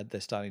have had,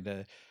 they're starting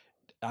to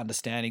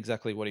understand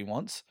exactly what he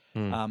wants.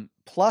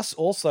 Plus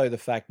also the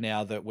fact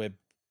now that we're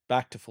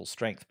back to full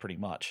strength pretty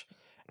much.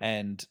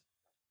 And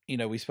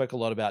we spoke a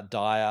lot about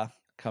Dyer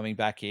coming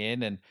back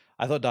in, and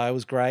I thought Dyer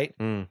was great.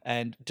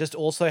 And just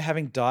also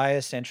having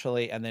Dyer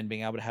centrally and then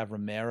being able to have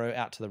Romero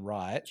out to the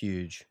right.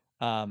 Huge.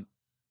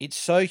 It's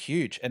so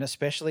huge. And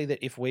especially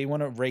that if we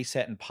want to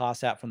reset and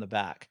pass out from the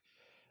back,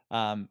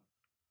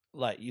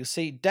 like you'll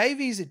see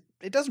Davies,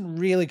 it doesn't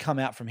really come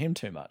out from him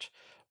too much,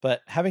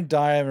 but having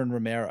Dyer and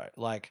Romero,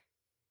 like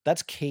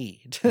that's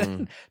key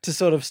to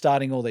sort of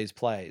starting all these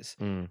plays.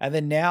 And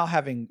then now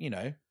having,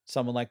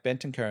 someone like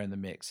Bentancur in the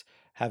mix,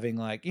 having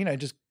like,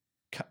 just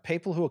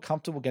people who are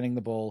comfortable getting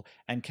the ball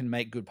and can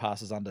make good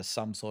passes under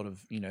some sort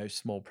of,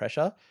 small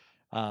pressure.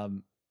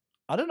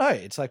 I don't know.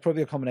 It's like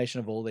probably a combination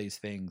of all these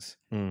things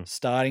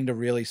starting to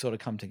really sort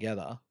of come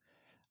together.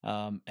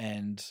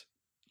 And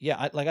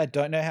yeah, I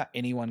don't know how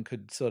anyone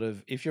could sort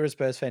of, if you're a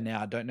Spurs fan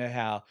now, I don't know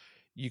how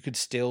you could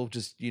still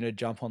just,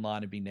 jump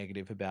online and be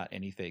negative about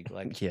anything.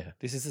 Like,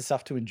 this is the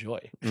stuff to enjoy.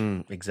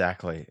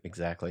 Exactly.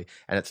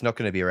 And it's not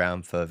going to be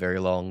around for very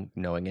long,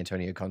 knowing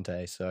Antonio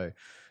Conte. So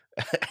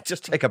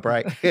just take a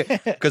break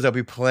because there'll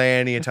be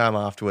plenty of time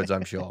afterwards,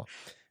 I'm sure.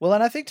 Well,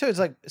 and I think too, it's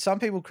like some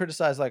people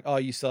criticize like, oh,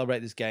 you celebrate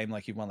this game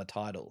like you won the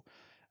title.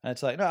 And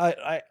it's like, no,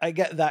 I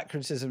get that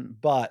criticism,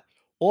 but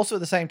also at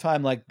the same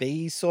time, like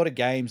these sort of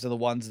games are the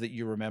ones that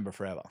you remember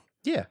forever.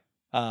 Yeah.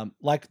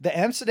 Like the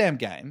Amsterdam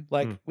game,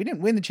 like we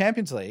didn't win the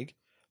Champions League,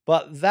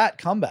 but that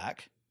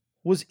comeback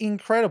was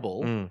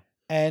incredible.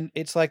 And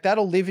it's like,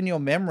 that'll live in your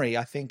memory.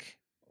 I think,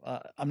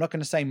 I'm not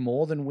going to say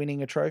more than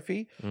winning a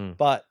trophy,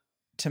 but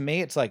to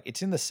me, it's like,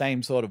 it's in the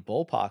same sort of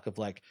ballpark of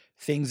like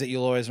things that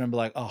you'll always remember,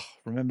 like, oh,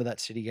 remember that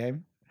City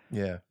game?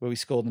 Yeah. Where we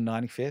scored in the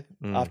 95th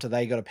after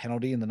they got a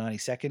penalty in the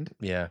 92nd.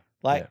 Yeah.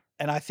 Like,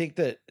 and I think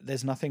that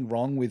there's nothing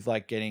wrong with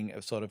like getting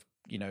a sort of,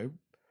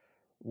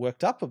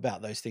 worked up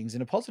about those things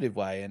in a positive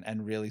way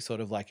and really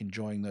sort of like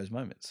enjoying those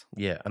moments.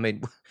 Yeah. I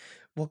mean,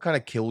 what kind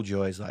of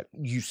killjoy is like,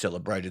 you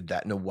celebrated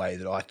that in a way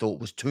that I thought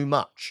was too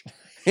much?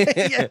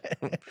 Okay.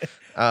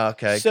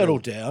 Settle cool.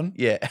 down.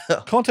 Yeah.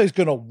 Conte's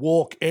going to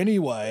walk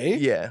anyway.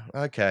 Yeah.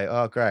 Okay.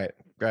 Oh, great.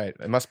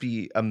 It must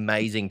be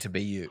amazing to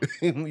be you.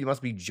 You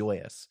must be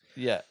joyous.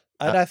 Yeah.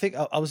 And I think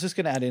I was just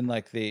going to add in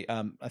like the,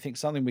 I think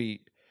something the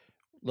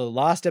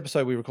last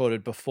episode we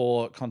recorded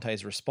before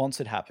Conte's response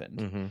had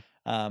happened,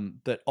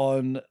 that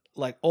on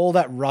like all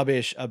that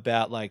rubbish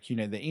about like,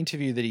 the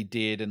interview that he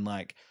did and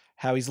like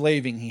how he's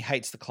leaving, he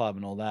hates the club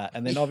and all that.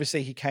 And then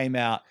obviously he came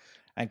out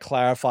and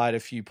clarified a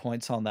few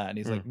points on that. And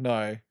he's like, no,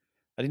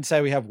 I didn't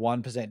say we have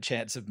 1%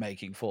 chance of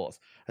making fourth.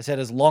 I said,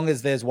 as long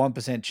as there's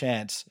 1%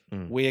 chance,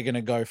 we are going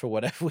to go for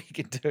whatever we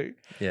can do.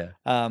 Yeah.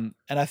 And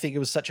I think it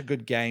was such a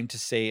good game to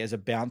see as a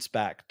bounce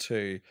back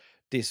to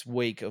this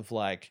week of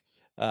like,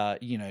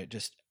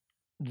 just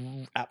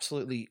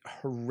absolutely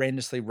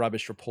horrendously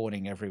rubbish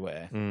reporting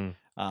everywhere.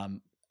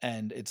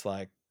 And it's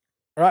like,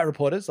 all right,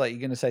 reporters, like, you're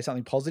going to say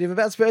something positive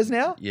about Spurs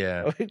now?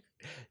 Yeah.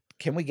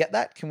 Can we get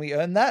that? Can we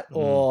earn that?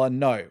 Or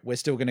no, we're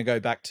still going to go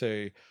back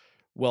to,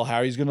 well,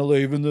 Harry's going to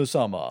leave in the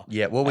summer.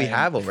 Yeah, well, we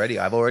have already.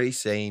 I've already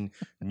seen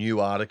new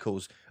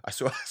articles. I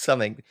saw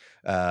something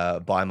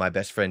by my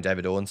best friend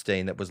David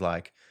Ornstein that was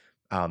like,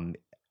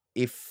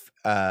 if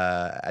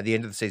at the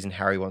end of the season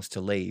Harry wants to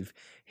leave,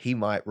 he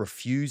might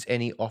refuse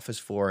any offers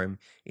for him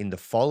in the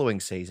following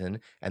season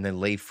and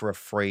then leave for a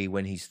free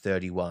when he's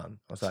 31.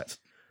 I was like,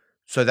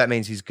 so that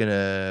means he's going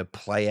to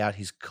play out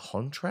his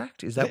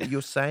contract? Is that what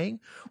you're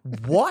saying?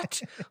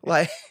 What?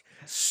 Like,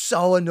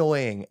 so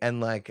annoying. And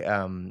like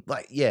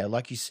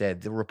you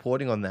said, the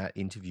reporting on that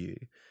interview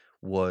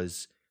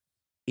was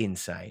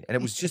insane. And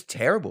it was just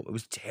terrible. It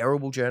was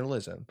terrible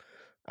journalism.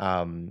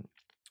 It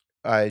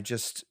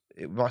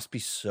must be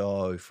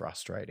so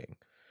frustrating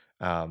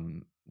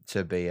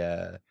to be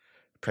a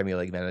Premier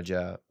League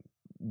manager,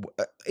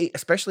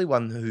 especially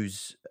one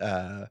whose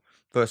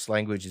first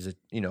language is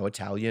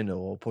Italian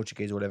or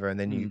Portuguese or whatever, and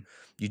then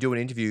you do an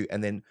interview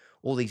and then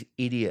all these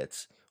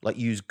idiots like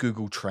use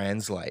Google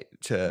Translate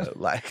to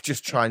like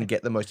just try and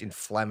get the most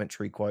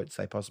inflammatory quotes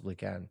they possibly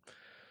can.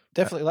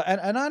 Definitely.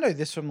 And I know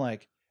this from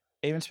like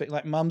even speak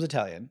like mum's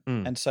Italian,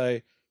 and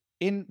so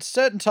in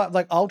certain time,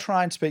 like I'll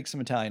try and speak some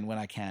Italian when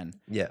I can,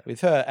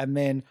 with her, and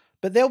then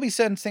but there'll be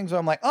certain things where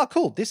I'm like, oh,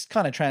 cool, this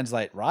kind of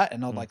translate right,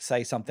 and I'll like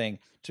say something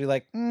to be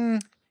like,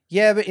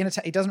 yeah, but in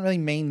it doesn't really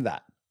mean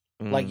that.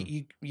 Like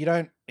you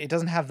don't, it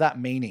doesn't have that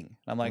meaning.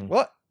 I'm like,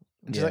 what?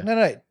 And she's like,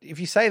 no. If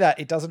you say that,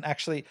 it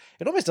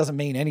almost doesn't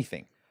mean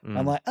anything.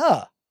 I'm like,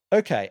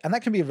 okay. And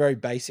that can be a very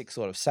basic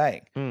sort of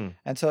saying.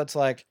 And so it's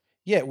like,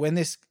 yeah, when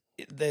there's,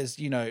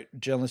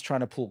 journalists trying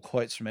to pull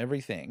quotes from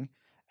everything,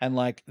 and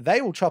like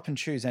they will chop and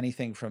choose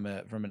anything from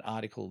an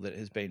article that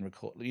has been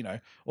recorded,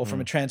 or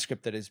from a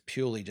transcript that is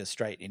purely just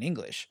straight in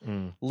English,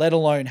 let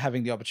alone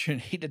having the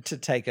opportunity to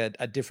take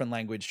a different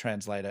language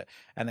translator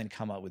and then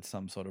come up with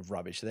some sort of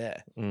rubbish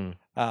there.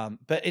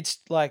 But it's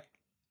like,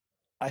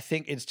 I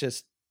think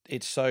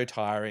it's so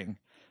tiring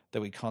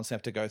that we constantly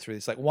have to go through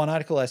this. Like one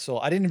article I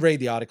saw, I didn't read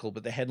the article,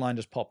 but the headline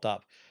just popped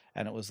up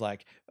and it was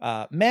like,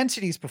 Man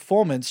City's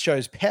performance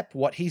shows Pep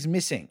what he's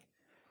missing.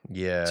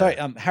 Yeah. Sorry,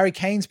 Harry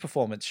Kane's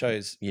performance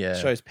shows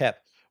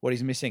Pep what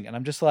he's missing. And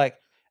I'm just like,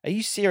 are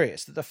you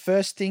serious that the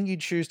first thing you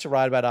choose to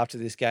write about after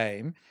this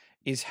game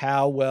is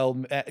how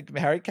well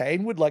Harry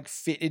Kane would like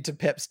fit into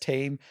Pep's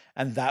team,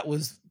 and that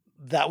was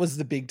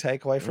the big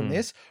takeaway from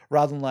this,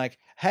 rather than like,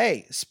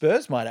 hey,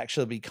 Spurs might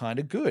actually be kind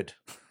of good.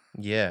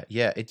 Yeah,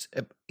 it's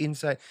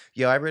insane.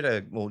 Yeah, I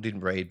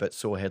didn't read, but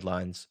saw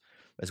headlines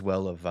as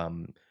well of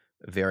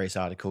various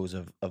articles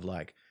of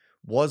like,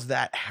 was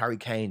that Harry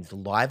Kane's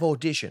live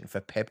audition for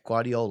Pep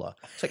Guardiola?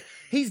 It's like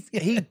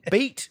he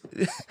beat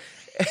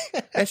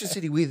Manchester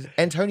City with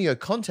Antonio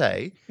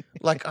Conte.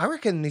 Like, I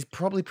reckon he's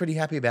probably pretty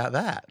happy about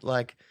that.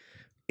 Like,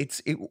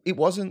 it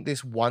wasn't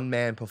this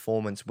one-man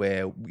performance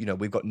where,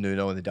 we've got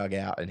Nuno in the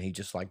dugout and he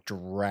just like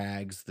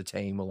drags the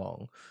team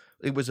along.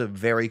 It was a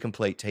very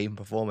complete team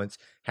performance.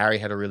 Harry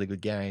had a really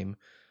good game.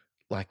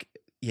 Like,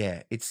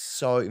 yeah, it's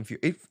so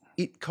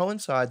it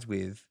coincides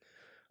with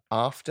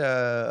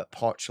after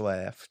Poch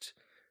left,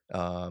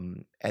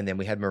 and then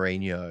we had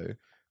Mourinho,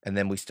 and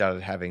then we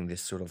started having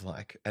this sort of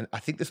like, and I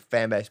think this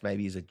fan base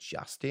maybe is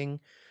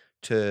adjusting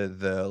to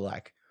the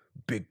like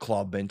big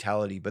club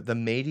mentality, but the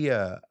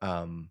media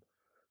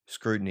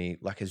scrutiny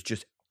like has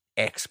just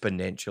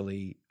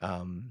exponentially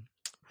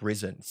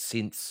risen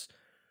since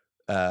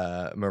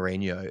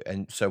Mourinho,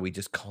 and so we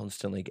just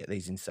constantly get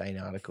these insane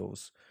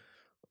articles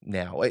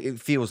now. It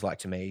feels like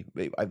to me,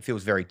 it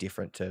feels very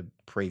different to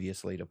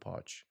previously to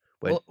Poch.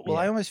 Well,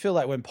 I almost feel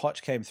like when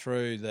Poch came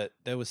through that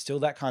there was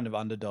still that kind of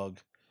underdog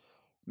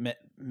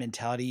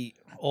mentality,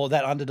 or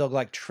that underdog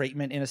like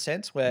treatment in a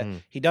sense, where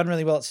he'd done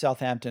really well at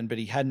Southampton, but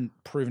he hadn't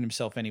proven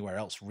himself anywhere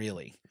else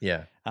really.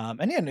 Yeah. And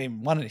he hadn't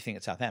even won anything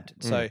at Southampton.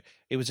 So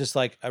it was just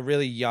like a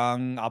really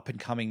young up and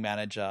coming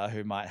manager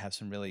who might have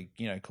some really,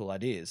 cool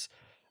ideas.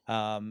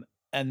 And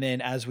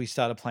then as we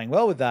started playing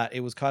well with that,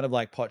 it was kind of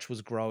like Poch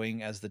was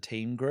growing as the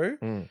team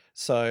grew.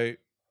 So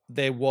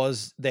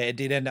there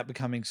did end up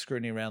becoming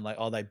scrutiny around like,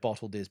 oh, they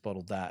bottled this,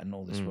 bottled that, and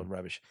all this sort of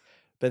rubbish.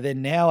 But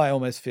then now I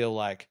almost feel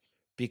like,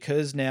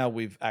 because now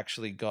we've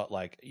actually got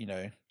like,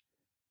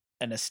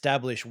 an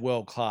established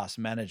world-class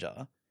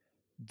manager,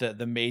 that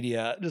the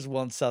media just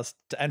wants us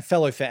to, and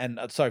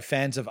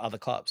fans of other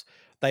clubs,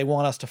 they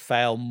want us to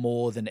fail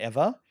more than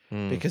ever,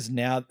 because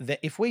now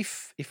if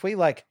we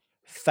like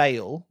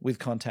fail with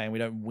Conte and we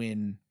don't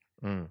win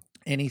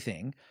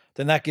anything,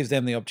 then that gives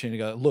them the opportunity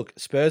to go, look,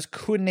 Spurs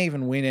couldn't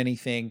even win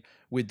anything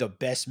with the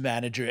best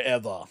manager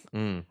ever.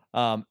 And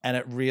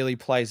it really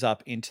plays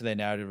up into their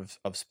narrative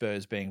of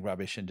Spurs being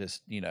rubbish and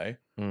just, you're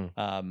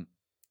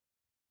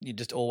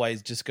just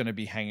always just going to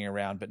be hanging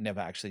around but never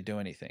actually do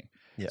anything.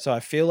 Yeah. So I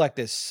feel like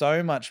there's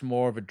so much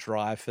more of a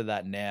drive for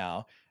that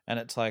now. And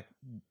it's like,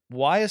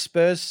 why are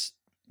Spurs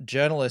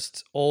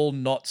journalists all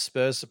not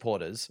Spurs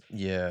supporters?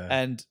 Yeah.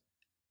 And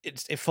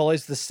it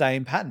follows the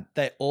same pattern.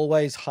 They're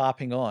always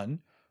harping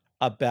on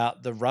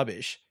about the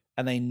rubbish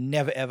and they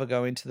never ever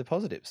go into the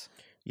positives.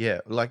 Yeah,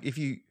 like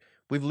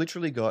we've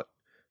literally got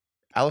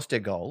Alistair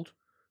Gold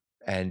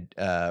and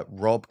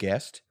Rob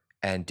Guest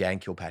and Dan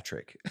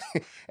Kilpatrick,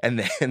 and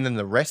then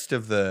the rest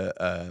of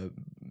the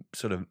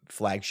sort of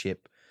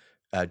flagship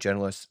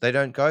journalists, they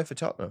don't go for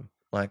Tottenham,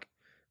 like,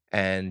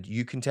 and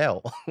you can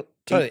tell.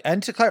 Totally.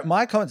 And to clarify,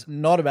 my comments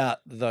not about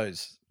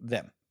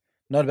them.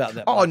 Not about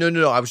them. Oh,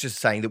 no. I was just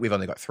saying that we've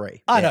only got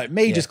 3. I know.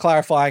 Just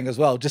clarifying as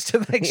well, just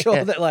to make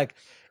sure that like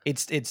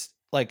it's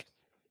like,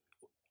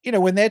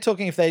 when they're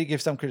talking, if they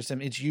give some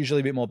criticism, it's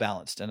usually a bit more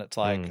balanced, and it's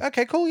like,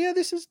 okay, cool, yeah,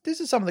 this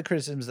is some of the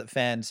criticisms that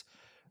fans,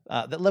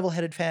 that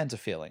level-headed fans are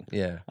feeling.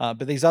 Yeah.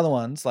 But these other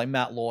ones, like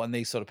Matt Law and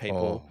these sort of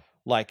people,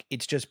 like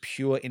it's just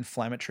pure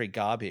inflammatory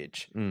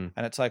garbage, and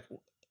it's like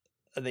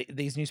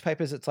these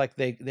newspapers, it's like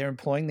they're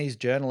employing these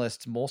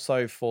journalists more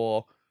so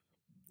for,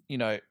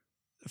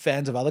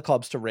 fans of other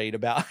clubs to read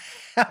about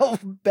how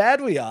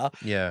bad we are.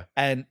 Yeah.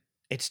 And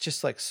it's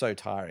just like so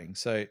tiring.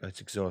 So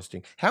it's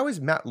exhausting. How is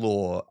Matt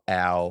Law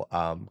our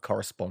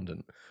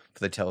correspondent for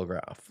the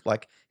Telegraph?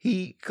 Like,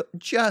 he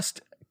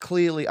just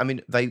clearly, I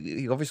mean,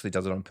 he obviously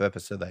does it on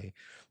purpose so they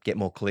get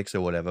more clicks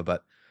or whatever,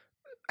 but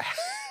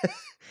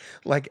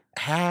like,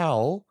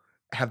 how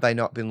have they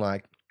not been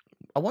like,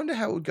 I wonder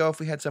how it would go if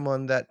we had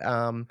someone that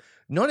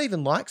not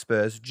even likes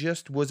Spurs,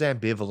 just was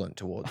ambivalent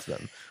towards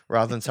them,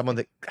 rather than someone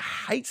that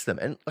hates them.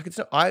 And like, it's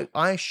not, I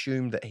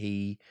assumed that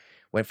he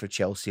went for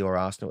Chelsea or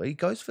Arsenal. He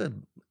goes for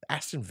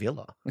Aston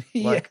Villa.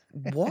 Like,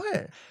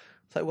 why?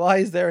 It's like, why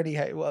is there any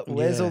hate?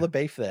 Where's all the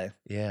beef there?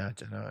 Yeah, I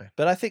don't know.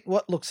 But I think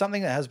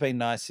something that has been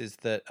nice is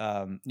that,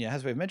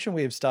 as we mentioned,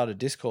 we have started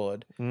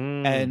Discord,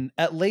 and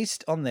at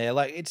least on there,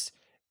 like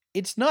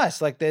it's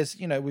nice. Like there's,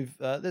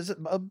 there's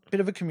a bit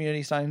of a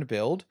community starting to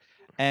build,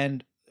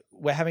 and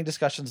we're having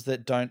discussions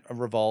that don't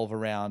revolve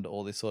around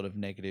all this sort of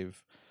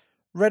negative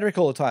rhetoric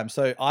all the time.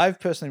 So I've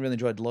personally really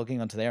enjoyed logging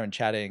onto there and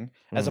chatting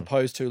as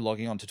opposed to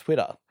logging onto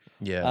Twitter.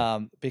 Yeah.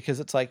 Because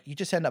it's like you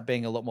just end up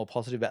being a lot more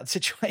positive about the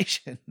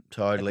situation.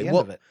 Totally. At the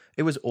end of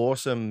it was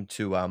awesome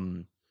to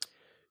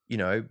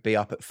be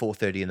up at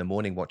 4:30 in the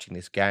morning watching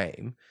this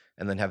game,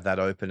 and then have that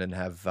open and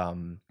have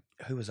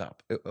who was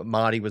up?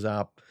 Marty was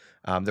up.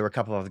 There were a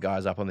couple of other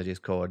guys up on the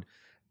Discord,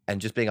 and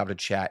just being able to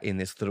chat in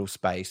this little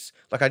space.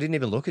 Like I didn't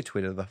even look at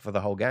Twitter for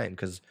the whole game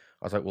because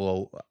I was like,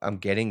 well, I'm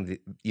getting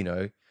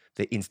the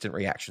instant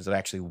reactions that I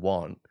actually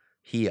want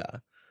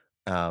here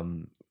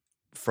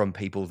from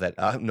people that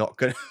are not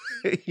going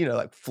to,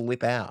 like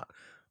flip out.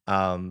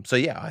 So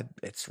yeah,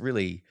 it's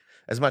really,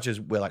 as much as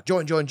we're like,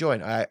 join,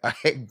 I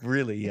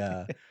really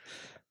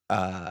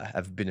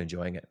have been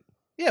enjoying it.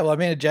 Yeah, well, I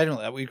mean,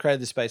 genuinely, we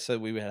created this space so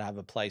we would have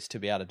a place to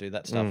be able to do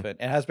that stuff. And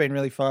it has been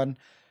really fun.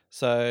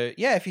 So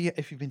yeah, if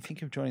you've been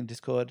thinking of joining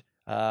Discord,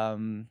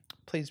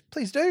 please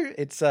do.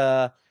 It's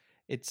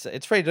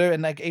free to do,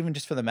 and like even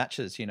just for the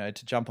matches,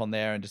 to jump on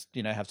there and just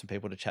have some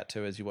people to chat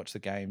to as you watch the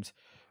games,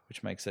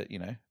 which makes it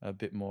a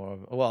bit more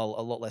a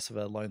lot less of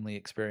a lonely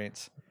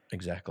experience.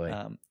 Exactly.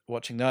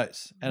 Watching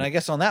those. And I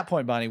guess on that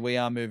point, Barney, we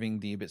are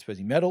moving the A Bit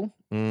Spursy medal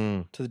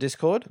to the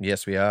Discord.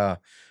 Yes, we are.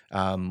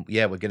 We're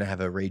going to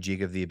have a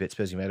rejig of the A Bit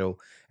Spursy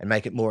medal and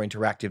make it more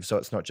interactive, so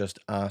it's not just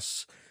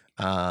us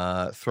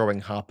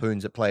throwing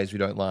harpoons at players we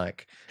don't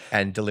like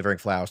and delivering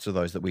flowers to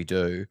those that we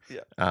do.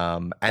 Yeah.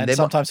 And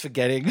sometimes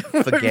forgetting.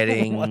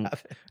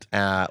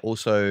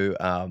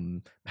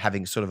 Also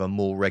having sort of a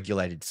more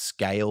regulated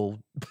scale,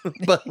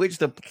 but which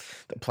the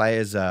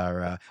players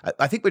are.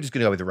 I think we're just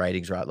going to go with the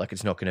ratings, right? Like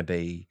it's not going to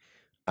be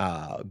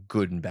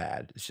good and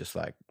bad. It's just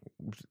like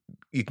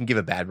you can give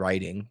a bad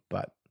rating,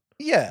 but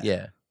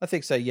yeah. I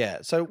think so. Yeah.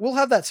 So we'll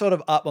have that sort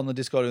of up on the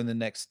Discord in the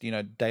next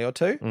day or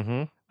two.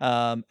 Mm-hmm.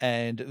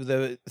 And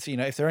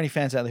if there are any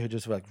fans out there who are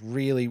just like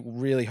really,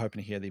 really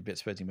hoping to hear the A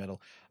Bit Spursy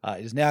medal,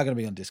 it is now going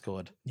to be on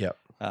Discord. Yep.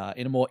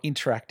 In a more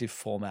interactive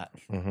format.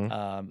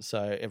 Mm-hmm.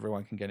 So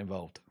everyone can get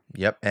involved.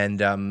 Yep.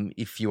 And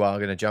if you are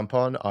going to jump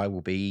on, I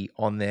will be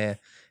on there at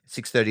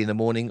 6:30 in the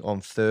morning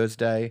on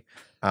Thursday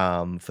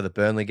for the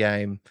Burnley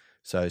game.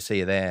 So see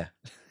you there.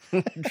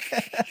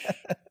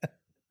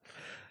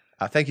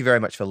 Thank you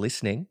very much for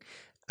listening.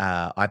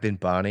 I've been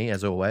Barney,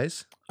 as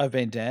always. I've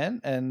been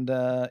Dan, and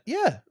a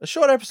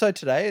short episode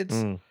today. It's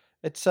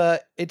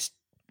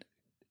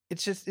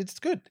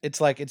good.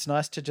 It's like it's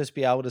nice to just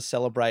be able to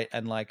celebrate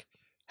and like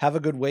have a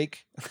good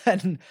week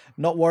and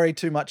not worry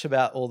too much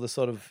about all the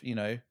sort of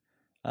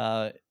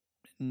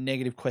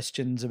negative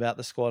questions about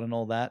the squad and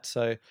all that.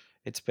 So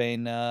it's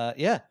been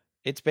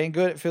it's been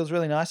good. It feels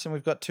really nice, and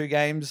we've got 2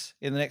 games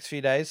in the next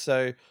few days.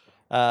 So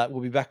we'll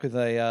be back with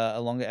a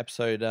longer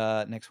episode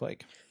next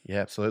week.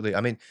 Yeah, absolutely.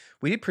 I mean,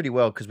 we did pretty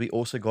well because we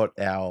also got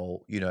our,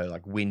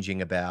 like whinging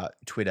about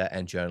Twitter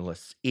and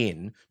journalists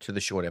in to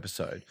the short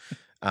episode.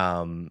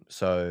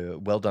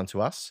 So well done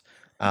to us.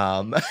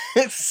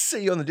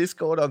 See you on the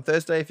Discord on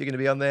Thursday if you're going to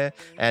be on there,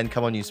 and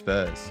come on, you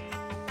Spurs.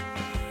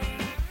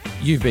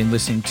 You've been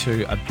listening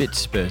to A Bit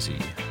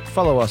Spursy.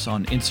 Follow us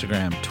on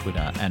Instagram,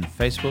 Twitter, and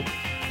Facebook.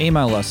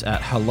 Email us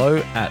at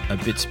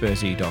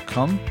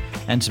hello@abitspursy.com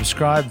and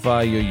subscribe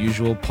via your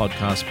usual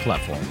podcast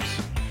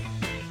platforms.